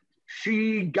effort,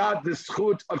 she got the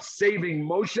schut of saving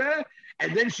Moshe,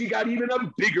 and then she got even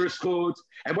a bigger schut.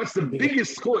 And what's the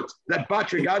biggest schut that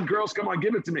Batya got? Girls, come on,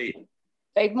 give it to me.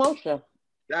 Save Moshe.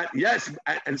 Yes,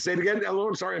 and say it again. Hello,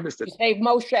 I'm sorry, I missed it. She saved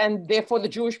Moshe and therefore the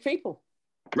Jewish people.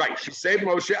 Right, she saved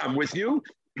Moshe. I'm with you.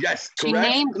 Yes, correct.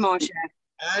 She named Moshe.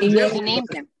 And She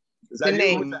named him. Is that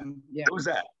The you? name. Yeah. Who was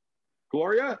that?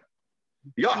 Gloria?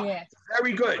 Yeah, Yes.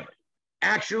 very good.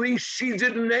 Actually, she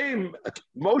didn't name.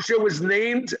 Moshe was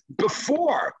named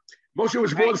before. Moshe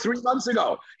was born 3 months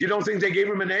ago. You don't think they gave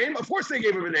him a name? Of course they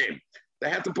gave him a name. They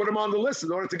had to put him on the list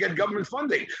in order to get government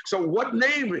funding. So what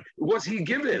name was he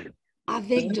given?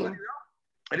 Avigdor.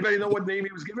 Anybody know what name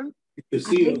he was given?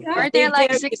 Aren't there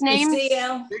like 6 names?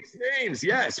 6 names,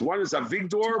 yes. One is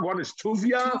Avigdor, one is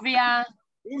Tuvia.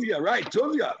 Tuvia, right,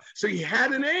 Tuvia. So he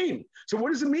had a name. So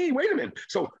what does it mean? Wait a minute.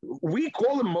 So we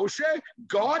call him Moshe.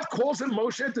 God calls him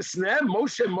Moshe at the snap.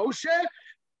 Moshe.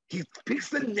 He picks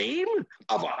the name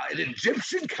of an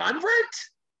Egyptian convert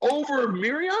over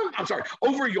Miriam. I'm sorry,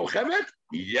 over Yocheved.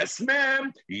 Yes,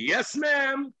 ma'am. Yes,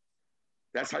 ma'am.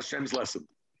 That's Hashem's lesson.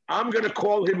 I'm going to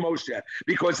call him Moshe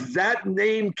because that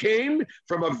name came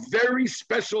from a very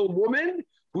special woman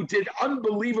who did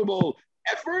unbelievable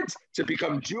efforts to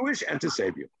become Jewish and to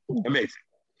save you. Amazing.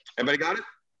 Everybody got it?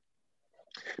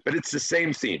 But it's the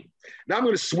same theme. Now I'm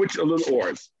going to switch a little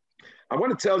oars. I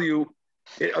want to tell you,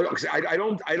 I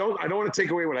don't want to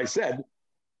take away what I said.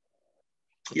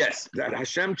 Yes, that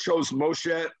Hashem chose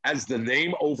Moshe as the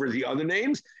name over the other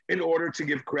names in order to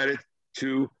give credit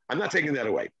to, I'm not taking that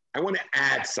away. I want to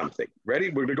add something. Ready?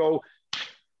 We're going to go.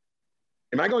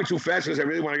 Am I going too fast? Because I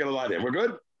really want to get a lot in. We're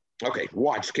good? Okay,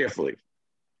 watch carefully.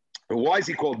 Why is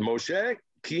he called Moshe?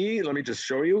 Ki, let me just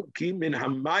show you. Ki min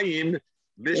hamayim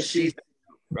mishit.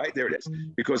 Right, there it is.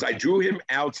 Because I drew him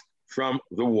out from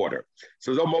the water.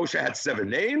 So though Moshe had 7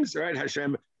 names, right,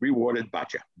 Hashem rewarded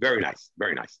Batya. Very nice,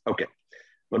 very nice. Okay,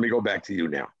 let me go back to you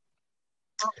now.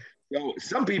 So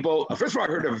some people, first of all, I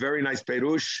heard a very nice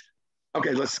Perush.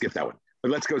 Okay, let's skip that one.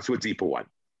 But let's go to a deeper one.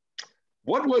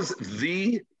 What was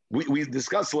we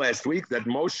discussed last week that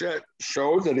Moshe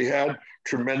showed that he had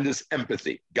tremendous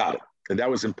empathy. Got it. And that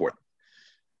was important.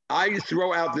 I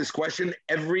throw out this question.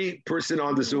 Every person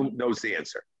on the Zoom knows the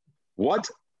answer. What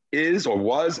is or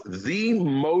was the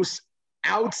most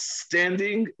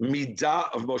outstanding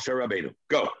midah of Moshe Rabbeinu?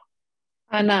 Go.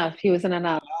 Anav. He was an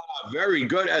anav. Very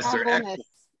good, Esther. Excellent.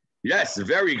 Yes,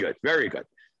 very good. Very good.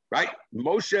 Right?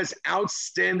 Moshe's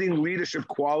outstanding leadership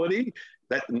quality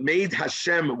that made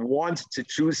Hashem want to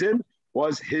choose him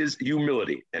was his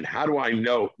humility. And how do I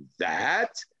know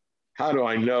that? How do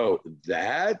I know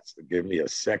that? Give me a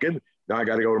second. Now I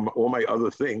got to go to all my other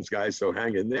things, guys. So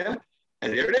hang in there.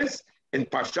 And there it is. In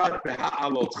Parashat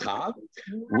Vaera.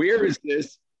 Where is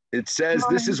this? It says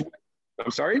this is,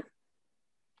 I'm sorry?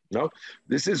 No?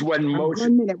 This is when Moshe.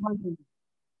 1 minute.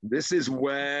 This is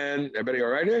when, everybody all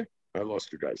right here? I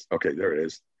lost you guys. Okay, there it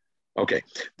is. Okay.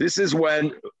 This is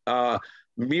when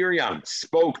Miriam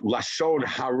spoke Lashon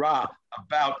Hara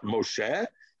about Moshe.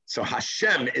 So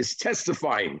Hashem is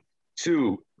testifying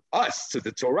to us, to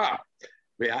the Torah.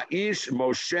 Ve'aish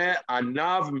Moshe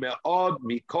anav me'od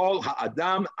mikol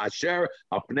ha'adam asher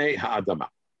apnei ha'adama.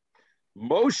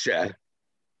 Moshe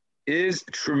is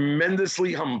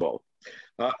tremendously humble.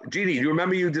 Gini, do you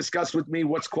remember you discussed with me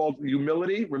what's called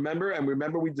humility? Remember? And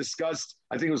remember we discussed,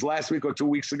 I think it was last week or 2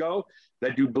 weeks ago,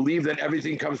 that you believe that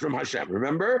everything comes from Hashem.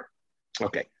 Remember?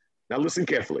 Okay. Now listen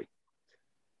carefully.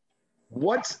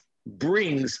 What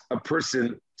brings a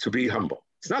person to be humble?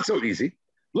 It's not so easy.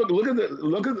 Look at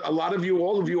a lot of you,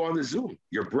 all of you on the Zoom.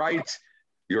 You're bright.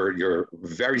 You're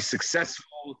very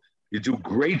successful. You do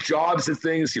great jobs at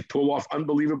things. You pull off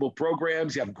unbelievable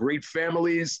programs. You have great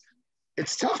families.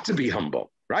 It's tough to be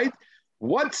humble, right?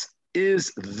 What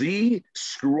is the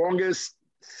strongest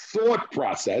thought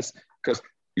process? Because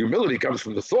humility comes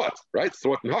from the thought, right?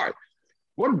 Thought and heart.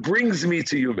 What brings me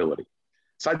to humility?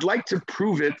 So I'd like to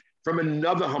prove it from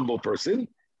another humble person.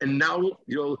 And now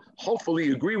you'll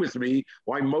hopefully agree with me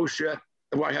why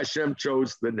Hashem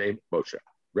chose the name Moshe.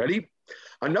 Ready?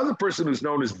 Another person who's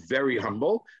known as very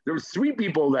humble. There were 3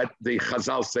 people that the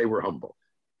Chazal say were humble.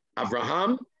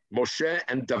 Abraham, Moshe,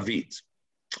 and David.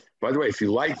 By the way, if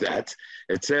you like that,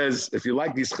 it says, if you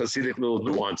like these Hasidic little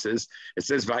nuances, it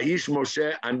says, Va'ish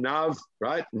Moshe anav,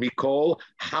 right? Mikol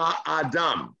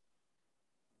ha'adam.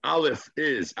 Aleph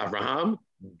is Abraham,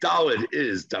 Dalet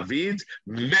is David,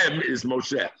 Mem is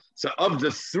Moshe. So of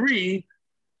the 3,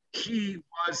 he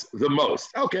was the most.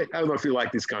 Okay, I don't know if you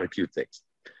like these kind of cute things.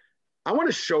 I want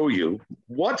to show you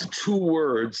what 2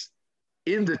 words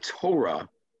in the Torah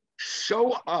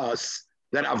show us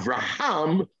that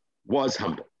Abraham was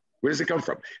humble. Where does it come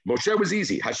from? Moshe was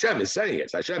easy. Hashem is saying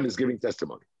it. Hashem is giving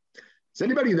testimony. Does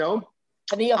anybody know?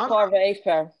 Yeah,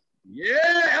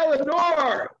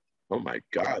 Eleanor. Oh my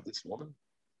God, this woman.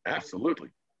 Absolutely.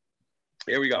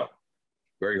 Here we go.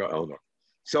 There you go, Eleanor.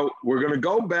 So we're going to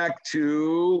go back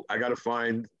to, I got to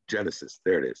find Genesis.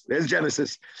 There it is. There's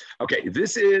Genesis. Okay,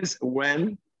 this is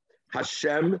when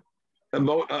Abraham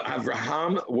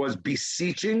was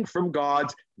beseeching from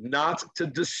God not to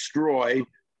destroy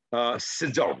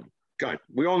Sodom. God,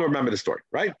 we all remember the story,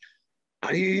 right?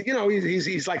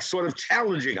 He's like sort of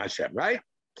challenging Hashem, right?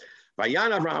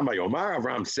 Vayan Avraham Vayomar.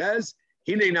 Avraham says,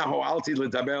 "Hine naho alti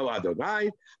ledaber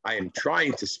Adonai." I am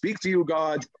trying to speak to you,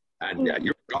 God, and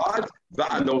you're God.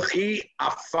 Va'anochi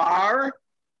afar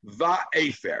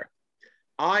va'efer.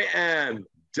 I am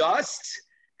dust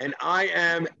and I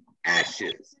am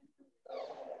ashes.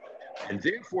 And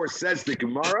therefore, says the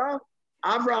Gemara,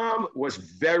 Abraham was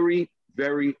very,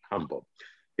 very humble.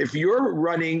 If you're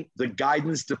running the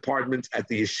guidance department at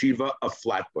the Yeshivah of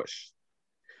Flatbush,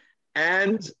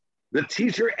 and the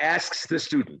teacher asks the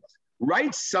student,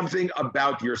 write something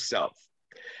about yourself.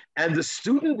 And the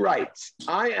student writes,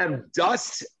 I am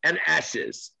dust and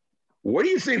ashes. What do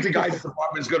you think the guidance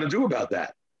department is going to do about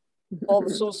that? Call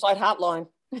the suicide hotline.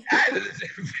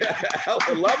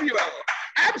 I love you, Ellen.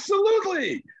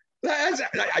 Absolutely.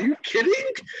 Are you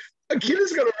kidding? A kid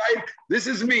is going to write, this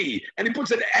is me, and he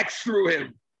puts an X through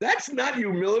him. That's not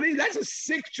humility. That's a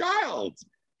sick child.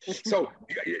 So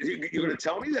you're going to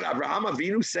tell me that Abraham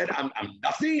Avinu said, I'm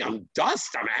nothing, I'm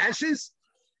dust, I'm ashes?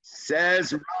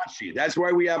 Says Rashi. That's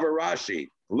why we have a Rashi.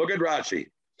 Look at Rashi.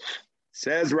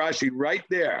 Says Rashi right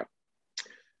there.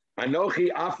 Anochi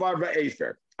afar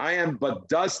va'efer. I am but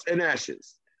dust and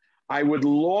ashes. I would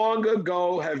long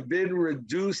ago have been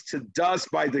reduced to dust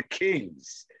by the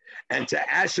kings and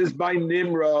to ashes by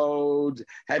Nimrod,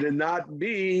 had it not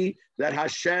be that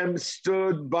Hashem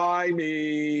stood by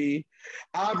me.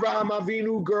 Avraham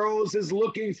Avinu, girls, is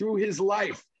looking through his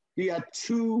life. He had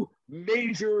two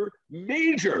major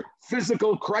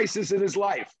physical crises in his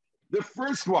life. The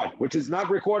first one, which is not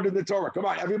recorded in the Torah. Come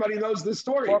on, everybody knows this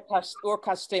story. Or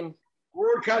Kasdim.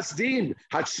 Ur Kasdim,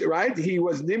 right? He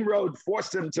was Nimrod,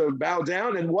 forced him to bow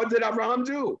down. And what did Abraham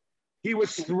do? He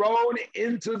was thrown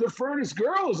into the furnace.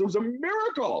 Girls, it was a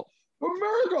miracle. A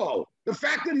miracle. The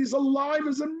fact that he's alive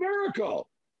is a miracle.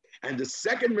 And the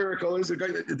second miracle is,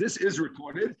 this is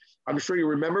recorded. I'm sure you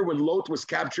remember when Lot was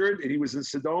captured and he was in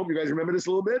Sodom. You guys remember this a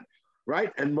little bit?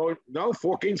 Right? And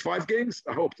 4 kings, 5 kings?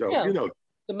 I hope so. Yeah. You know.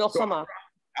 The Milchama.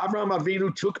 So Avraham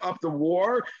Avinu took up the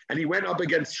war and he went up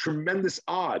against tremendous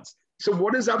odds. So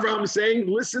what is Avraham saying?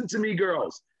 Listen to me,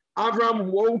 girls. Avraham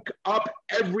woke up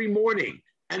every morning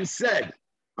and said,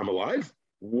 I'm alive?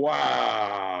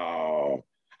 Wow.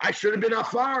 I should have been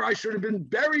afar. I should have been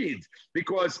buried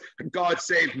because God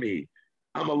saved me.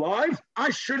 I'm alive. I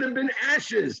should have been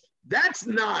ashes. That's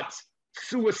not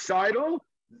suicidal.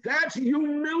 That's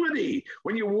humility.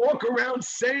 When you walk around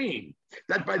saying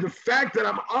that by the fact that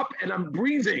I'm up and I'm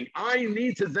breathing, I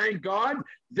need to thank God.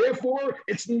 Therefore,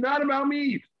 it's not about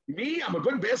me. Me, I'm a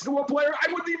good basketball player.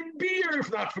 I wouldn't even be here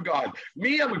if not for God.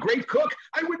 Me, I'm a great cook.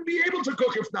 I wouldn't be able to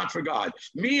cook if not for God.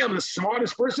 Me, I'm the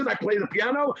smartest person. I play the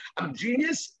piano. I'm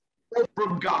genius.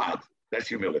 From God. That's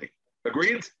humility.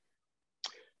 Agreed?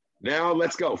 Now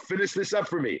let's go. Finish this up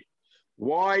for me.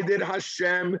 Why did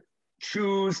Hashem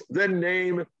choose the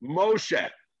name Moshe?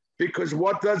 Because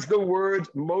what does the word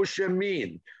Moshe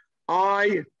mean?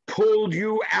 I pulled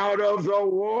you out of the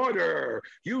water.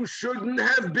 You shouldn't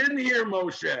have been here,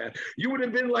 Moshe. You would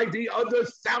have been like the other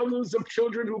thousands of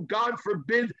children who, God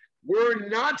forbid, were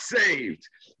not saved.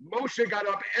 Moshe got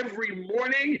up every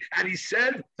morning and he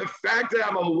said, the fact that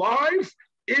I'm alive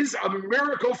is a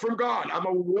miracle from God. I'm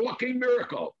a walking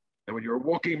miracle. And when you're a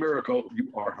walking miracle,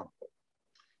 you are humble.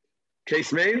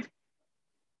 Case made?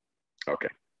 Okay.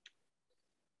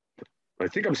 I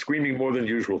think I'm screaming more than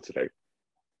usual today.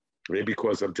 Maybe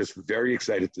because I'm just very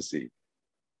excited to see.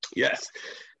 Yes.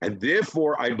 And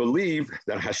therefore, I believe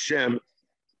that Hashem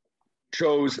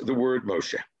chose the word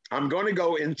Moshe. I'm going to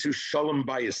go into Shalom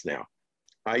Bayis now.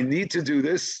 I need to do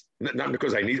this, not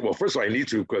because I need, well, first of all, I need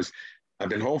to because I've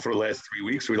been home for the last 3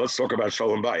 weeks. So let's talk about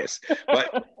Shalom Bayis.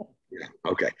 But, yeah,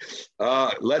 okay.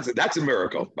 That's a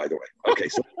miracle, by the way. Okay,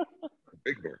 so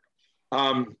big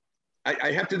miracle.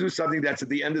 I have to do something that's at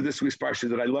the end of this week's parsha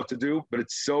that I love to do, but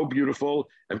it's so beautiful,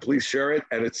 and please share it.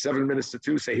 And it's 7 minutes to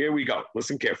 2. So here we go.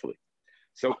 Listen carefully.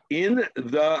 So in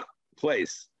the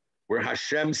place where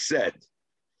Hashem said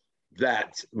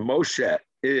that Moshe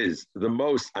is the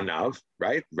most anav,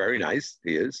 right? Very nice,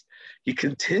 he is. He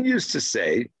continues to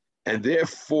say, and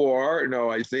therefore, it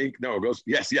goes,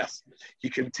 yes. He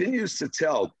continues to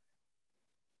tell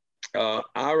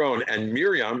Aaron and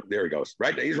Miriam, there he goes,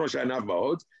 right?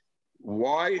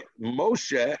 Why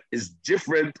Moshe is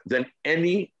different than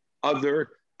any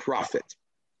other prophet,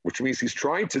 which means he's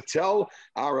trying to tell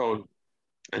Aaron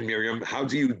and Miriam, how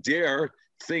do you dare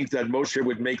think that Moshe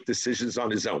would make decisions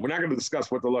on his own? We're not going to discuss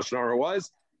what the Lashon Hara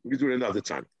was. We can do it another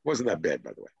time. It wasn't that bad,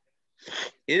 by the way.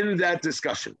 In that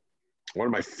discussion, one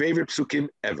of my favorite psukim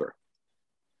ever,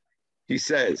 he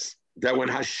says that when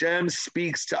Hashem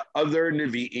speaks to other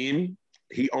Nevi'im,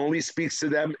 he only speaks to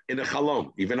them in a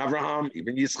chalom, even Avraham,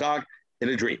 even Yitzchak, in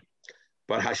a dream.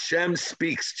 But Hashem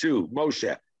speaks to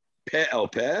Moshe, peh el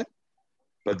peh,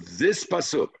 but this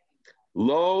pasuk,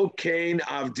 lo kain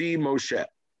avdi Moshe,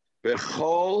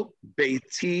 bechol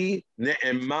beiti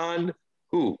ne'eman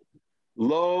hu,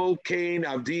 lo kain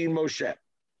avdi Moshe,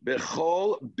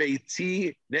 bechol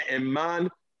beiti ne'eman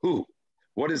hu.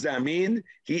 What does that mean?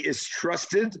 He is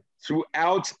trusted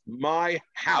throughout my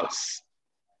house.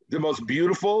 The most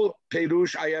beautiful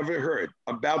perush I ever heard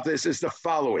about this is the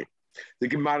following. The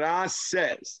Gemara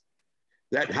says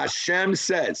that Hashem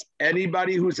says,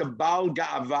 anybody who's a Baal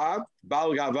Ga'ava,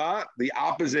 the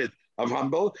opposite of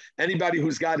humble, anybody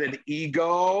who's got an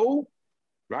ego,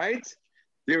 right?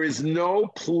 There is no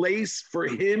place for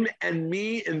him and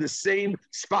me in the same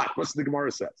spot. What's the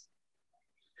Gemara says?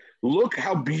 Look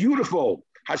how beautiful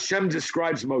Hashem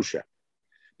describes Moshe.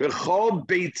 B'chol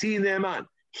beiti ne'eman.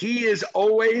 He is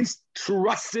always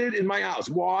trusted in my house.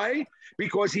 Why?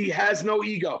 Because he has no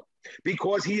ego.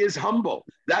 Because he is humble.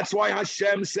 That's why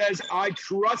Hashem says, I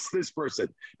trust this person.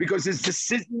 Because his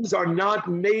decisions are not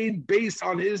made based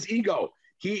on his ego.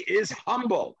 He is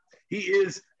humble. He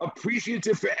is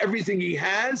appreciative for everything he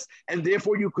has, and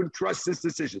therefore you can trust his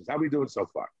decisions. How are we doing so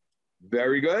far?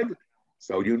 Very good.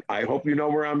 So I hope you know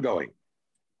where I'm going.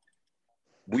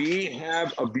 We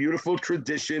have a beautiful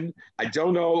tradition. I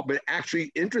don't know, but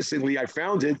actually, interestingly, I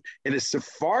found it in a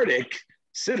Sephardic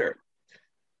siddur.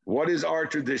 What is our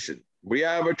tradition? We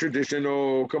have a tradition.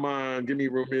 Oh, come on, give me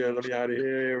room here. Let me out of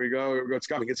here. Here we go. Here we go. It's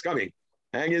coming. It's coming.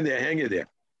 Hang in there. Hang in there.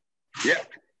 Yeah,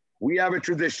 we have a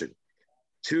tradition.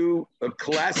 A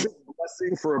classic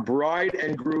blessing for a bride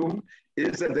and groom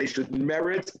is that they should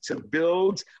merit to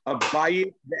build a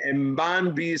bayit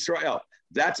ne'eman b'Yisrael.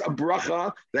 That's a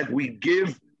bracha that we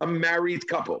give a married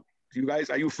couple. You guys,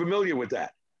 are you familiar with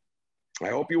that? I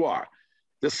hope you are.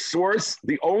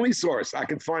 The only source I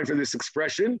can find for this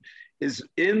expression is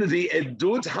in the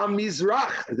Edut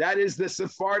HaMizrach. That is the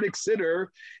Sephardic siddur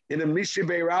in a Mishnah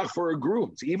Beirach for a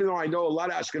groom. So even though I know a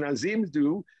lot of Ashkenazim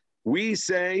do, we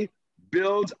say,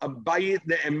 build a bayit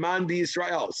ne'eman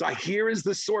b'Yisrael. So here is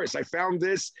the source. I found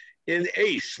this in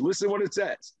Aish. Listen what it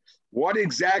says. What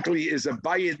exactly is a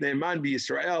bayit ne'eman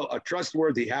b'Yisrael, a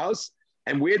trustworthy house?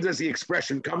 And where does the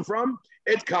expression come from?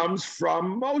 It comes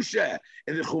from Moshe.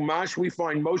 In the Chumash, we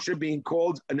find Moshe being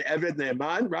called an Eved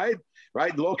Ne'eman, right?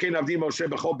 Lo kein avdi Moshe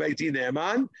b'chol beiti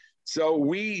ne'eman. So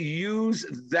we use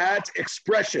that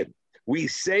expression. We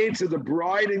say to the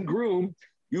bride and groom,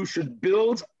 you should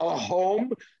build a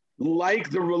home like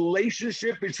the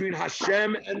relationship between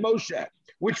Hashem and Moshe,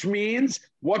 which means,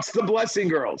 what's the blessing,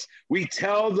 girls? We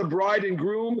tell the bride and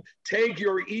groom, take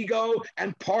your ego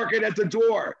and park it at the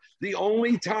door. The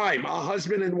only time a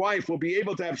husband and wife will be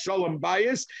able to have shalom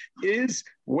bayis is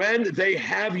when they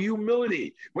have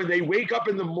humility. When they wake up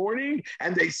in the morning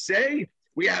and they say,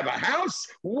 we have a house,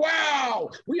 wow.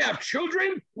 We have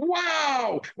children,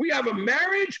 wow. We have a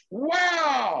marriage,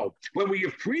 wow. When we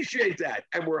appreciate that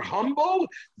and we're humble,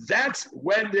 that's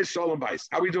when there's shalom bayis.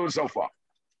 How are we doing so far?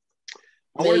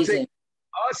 I want to take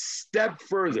a step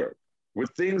further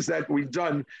with things that we've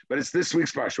done, but it's this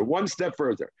week's parsha. One step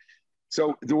further.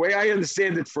 So the way I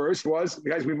understand it first was,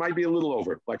 guys, we might be a little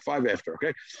over, like 5 after,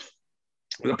 okay?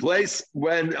 The place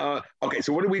when, so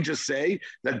what did we just say?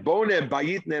 That Bone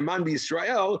Bayit Ne'eman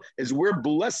B'Yisrael is we're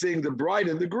blessing the bride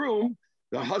and the groom,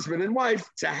 the husband and wife,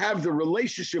 to have the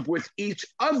relationship with each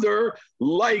other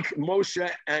like Moshe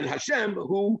and Hashem,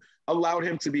 who allowed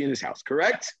him to be in his house,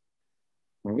 correct?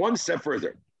 One step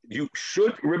further. You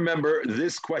should remember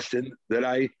this question that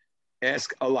I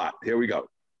ask a lot. Here we go.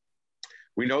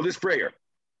 We know this prayer.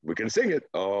 We can sing it.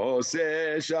 Oh,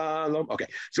 say shalom. Okay,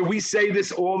 so we say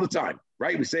this all the time,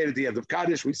 right? We say it at the end of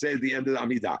Kaddish. We say it at the end of the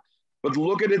Amidah. But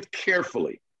look at it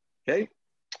carefully, okay?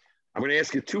 I'm going to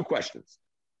ask you 2 questions.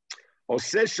 Oh,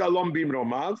 say shalom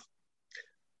bimromav.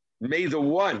 May the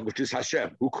one, which is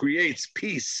Hashem, who creates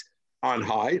peace on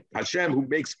high, Hashem who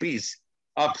makes peace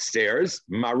upstairs,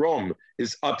 marom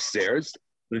is upstairs,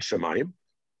 in Shemayim,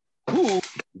 who,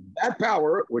 that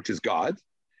power, which is God,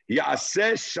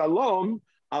 ya'aseh shalom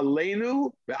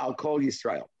aleinu ve'al kol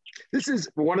Yisrael. This is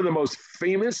one of the most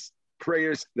famous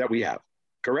prayers that we have,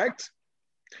 correct?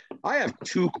 I have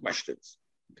 2 questions.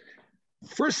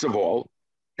 First of all,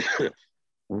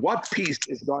 what peace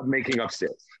is God making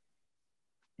upstairs?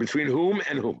 Between whom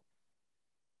and whom?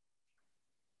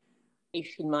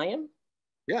 Shemayim?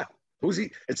 Yeah. Who's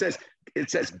he? It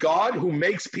says God who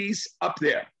makes peace up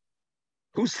there.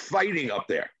 Who's fighting up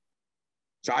there?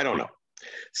 So I don't know.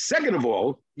 Second of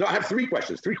all, no, I have 3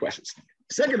 questions.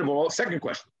 Second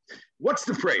question. What's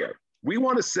the prayer? We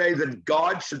want to say that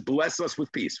God should bless us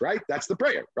with peace, right? That's the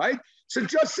prayer, right? So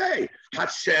just say,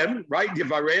 Hashem, right?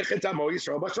 Yivarech et amo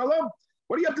Yisrael b'shalom.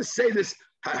 What do you have to say this?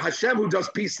 Hashem who does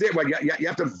peace there, well, you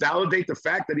have to validate the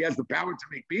fact that he has the power to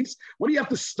make peace. What do you have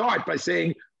to start by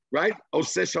saying, right?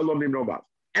 Oseh shalom nimromav.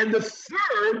 And the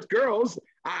third, girls,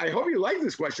 I hope you like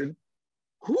this question.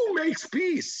 Who makes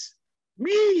peace?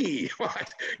 Me.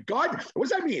 What? God, what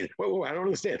does that mean? Wait, I don't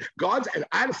understand. I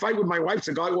had a fight with my wife,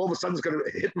 so God all of a sudden is going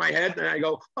to hit my head, and I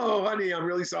go, oh, honey, I'm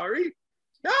really sorry.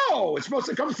 No, it's supposed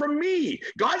to come from me.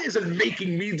 God isn't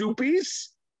making me do peace.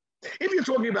 If you're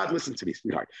talking about, listen to me,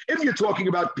 sweetheart. If you're talking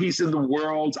about peace in the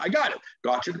world, I got it.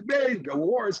 God should be, no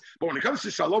wars. But when it comes to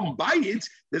shalom bayit,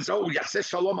 there's yaseh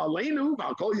shalom aleinu,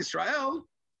 I'll call Yisrael.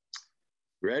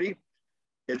 Ready?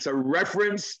 It's a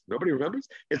reference. Nobody remembers?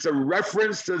 It's a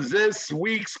reference to this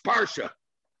week's parsha.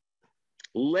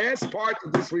 Last part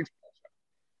of this week's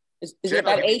parsha. Is it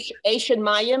about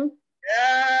Shemayim?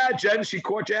 Yeah, Jen, she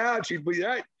caught you out. She'd be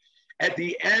right. At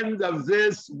the end of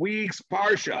this week's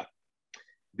parsha,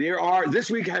 this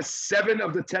week has 7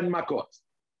 of the 10 makot.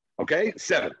 Okay,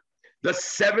 7. The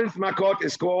 7th makot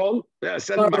is called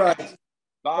Barad.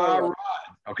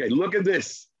 Okay, look at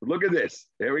this. Look at this.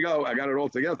 There we go. I got it all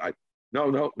together.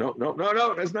 No.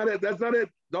 That's not it. That's not it.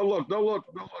 Don't look.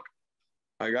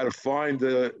 I got to find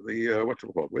the what's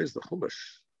it called? Where's the Chumash?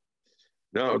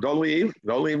 No, don't leave.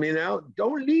 Don't leave me now.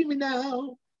 Don't leave me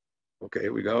now. Okay,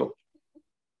 here we go.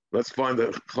 Let's find the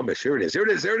Chumash. Here it is.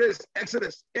 Here it is.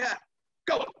 Exodus. Yeah.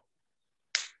 Go.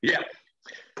 Yeah.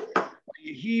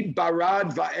 He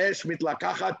barad va'esh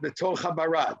mitlakachat betocha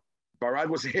barad. Barad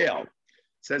was hail. It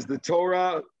says the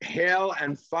Torah, hail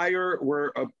and fire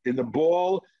were in the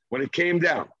ball when it came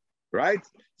down. Right?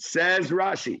 Says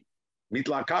Rashi.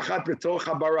 Mitlakachat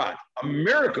betocha barad. A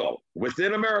miracle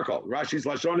within a miracle. Rashi's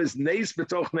lashon is nes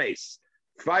betoch nes.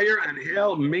 Fire and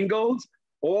hail mingled,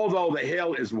 although the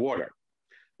hail is water.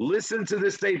 Listen to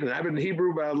this statement. I have it in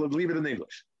Hebrew, but I'll leave it in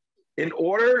English. In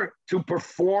order to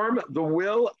perform the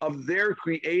will of their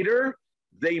creator,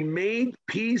 they made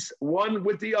peace one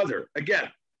with the other. Again,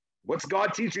 what's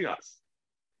God teaching us?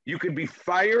 You could be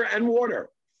fire and water.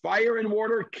 Fire and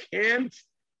water can't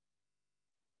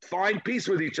find peace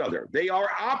with each other. They are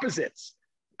opposites.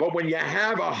 But when you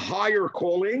have a higher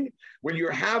calling, when you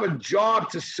have a job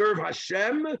to serve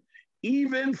Hashem,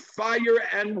 even fire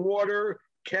and water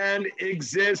can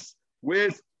exist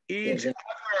with each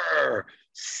other.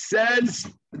 Says,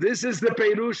 this is the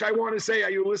Perush I want to say. Are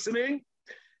you listening?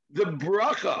 The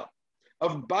bracha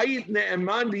of Bayit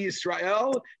Ne'eman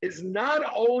Yisrael is not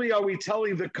only are we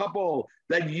telling the couple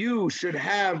that you should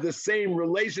have the same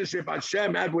relationship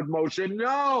Hashem had with Moshe.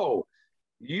 No,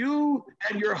 you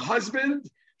and your husband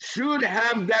should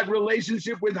have that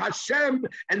relationship with Hashem,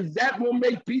 and that will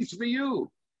make peace for you.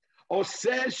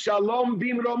 Oseh Shalom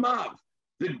Bimromav,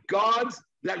 the God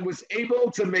that was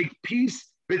able to make peace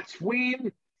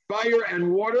between fire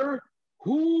and water,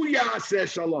 Hu Yaseh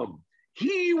Shalom.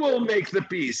 He will make the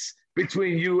peace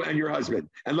between you and your husband.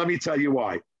 And let me tell you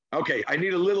why. Okay, I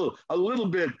need a little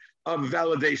bit of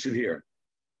validation here.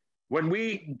 When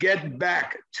we get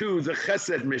back to the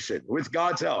Chesed mission, with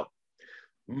God's help,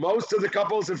 most of the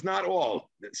couples, if not all,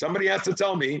 somebody has to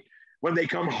tell me, when they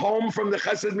come home from the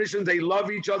Chesed mission, they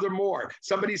love each other more.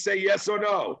 Somebody say yes or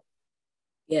no.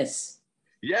 Yes.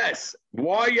 Yes.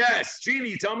 Why yes?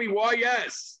 Jeannie, tell me why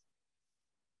yes.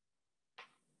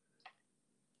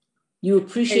 You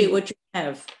appreciate what you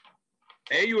have.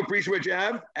 A, you appreciate what you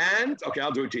have. And, okay,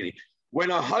 I'll do it, Jeannie.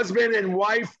 When a husband and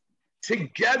wife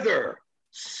together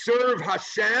serve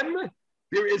Hashem,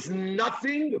 there is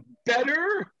nothing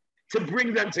better to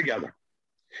bring them together.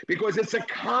 Because it's a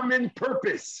common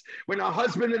purpose. When a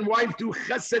husband and wife do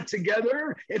chesed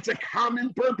together, it's a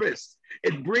common purpose.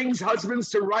 It brings husbands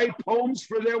to write poems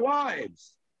for their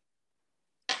wives.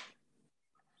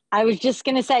 I was just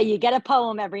going to say, you get a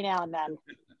poem every now and then.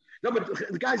 No,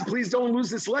 but guys, please don't lose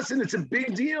this lesson. It's a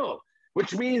big deal,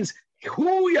 which means,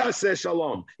 Hu Yaseh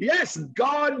Shalom. Yes,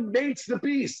 God makes the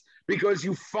peace because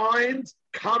you find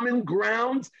common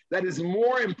ground that is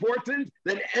more important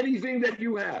than anything that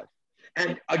you have.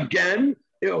 And again,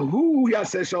 Hu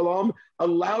Yaseh Shalom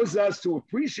allows us to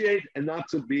appreciate and not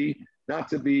to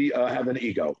have an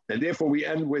ego. And therefore, we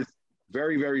end with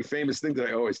very, very famous thing that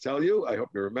I always tell you. I hope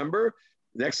you remember.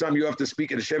 Next time you have to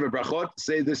speak in a Sheva Brachot,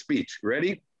 say this speech.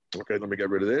 Ready? Okay, let me get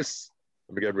rid of this.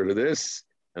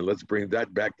 And let's bring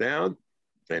that back down.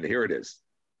 And here it is.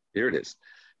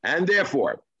 And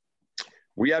therefore,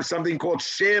 we have something called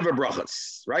Sheva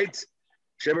Brachos, right?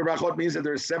 Sheva Brachot means that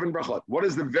there are 7 brachot. What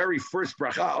is the very first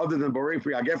bracha other than Borei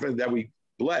Pri HaGefen that we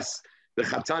bless the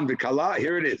Chatan v'Kala?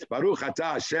 Here it is. Baruch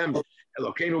Atah Hashem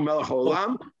Elokeinu Melech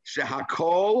HaOlam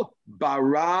Shehakol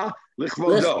Bara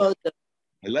Lichvodo.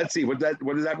 And let's see, what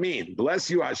does that mean?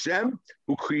 Bless you, Hashem,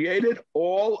 who created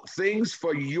all things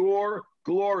for your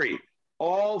glory.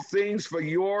 All things for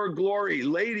your glory.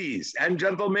 Ladies and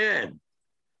gentlemen,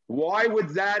 why would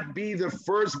that be the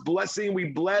first blessing we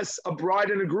bless a bride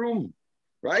and a groom?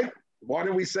 Right? Why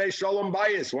don't we say shalom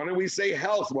bayis? Why don't we say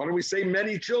health? Why don't we say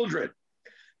many children?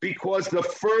 Because the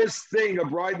first thing a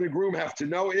bride and a groom have to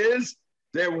know is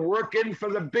they're working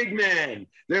for the big man.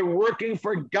 They're working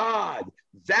for God.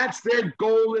 That's their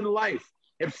goal in life.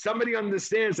 If somebody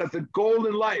understands that the goal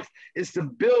in life is to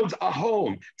build a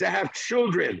home, to have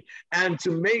children, and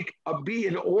to be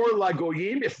an or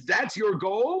lagoyim, if that's your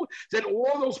goal, then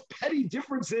all those petty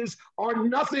differences are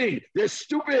nothing. They're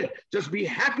stupid. Just be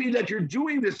happy that you're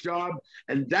doing this job,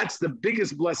 and that's the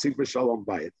biggest blessing for Shalom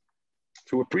Bayit.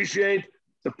 To appreciate,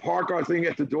 to park our thing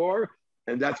at the door,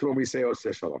 and that's when we say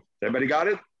Oseh Shalom. Everybody got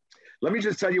it? Let me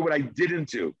just tell you what I didn't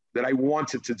do that I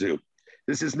wanted to do.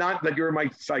 This is not that you're my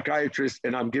psychiatrist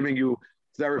and I'm giving you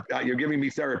therapy. You're giving me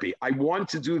therapy. I want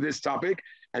to do this topic,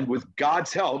 and with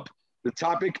God's help, the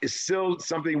topic is still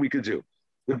something we could do.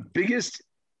 The biggest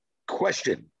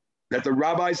question that the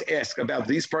rabbis ask about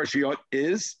these parashiyot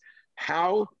is,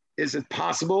 how is it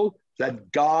possible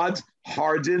that God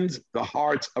hardened the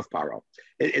heart of Paro?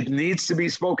 It needs to be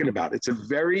spoken about. It's a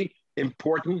very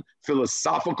important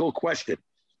philosophical question,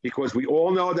 because we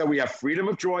all know that we have freedom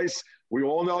of choice. We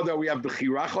all know that we have the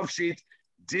Bechira Chavshit.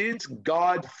 Did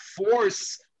God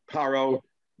force Paro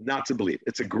not to believe?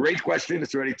 It's a great question.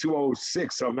 It's already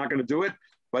 2:06, so I'm not going to do it,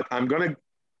 but I'm going to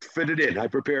fit it in. I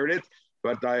prepared it,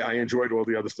 but I enjoyed all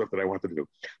the other stuff that I wanted to do.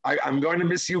 I'm going to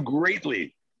miss you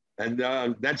greatly. And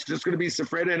that's just going to be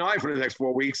Sefreda and I for the next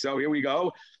 4 weeks. So here we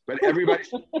go. But everybody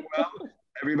should do well.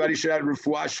 Everybody should have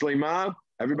Refuah Shlema.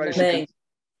 Everybody should.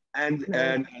 And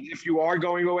if you are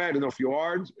going away, I don't know if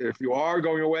you are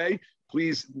going away,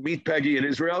 please meet Peggy in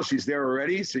Israel. She's there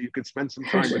already, so you could spend some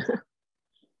time with her.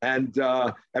 And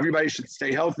everybody should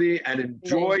stay healthy and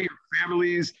enjoy your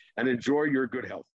families and enjoy your good health.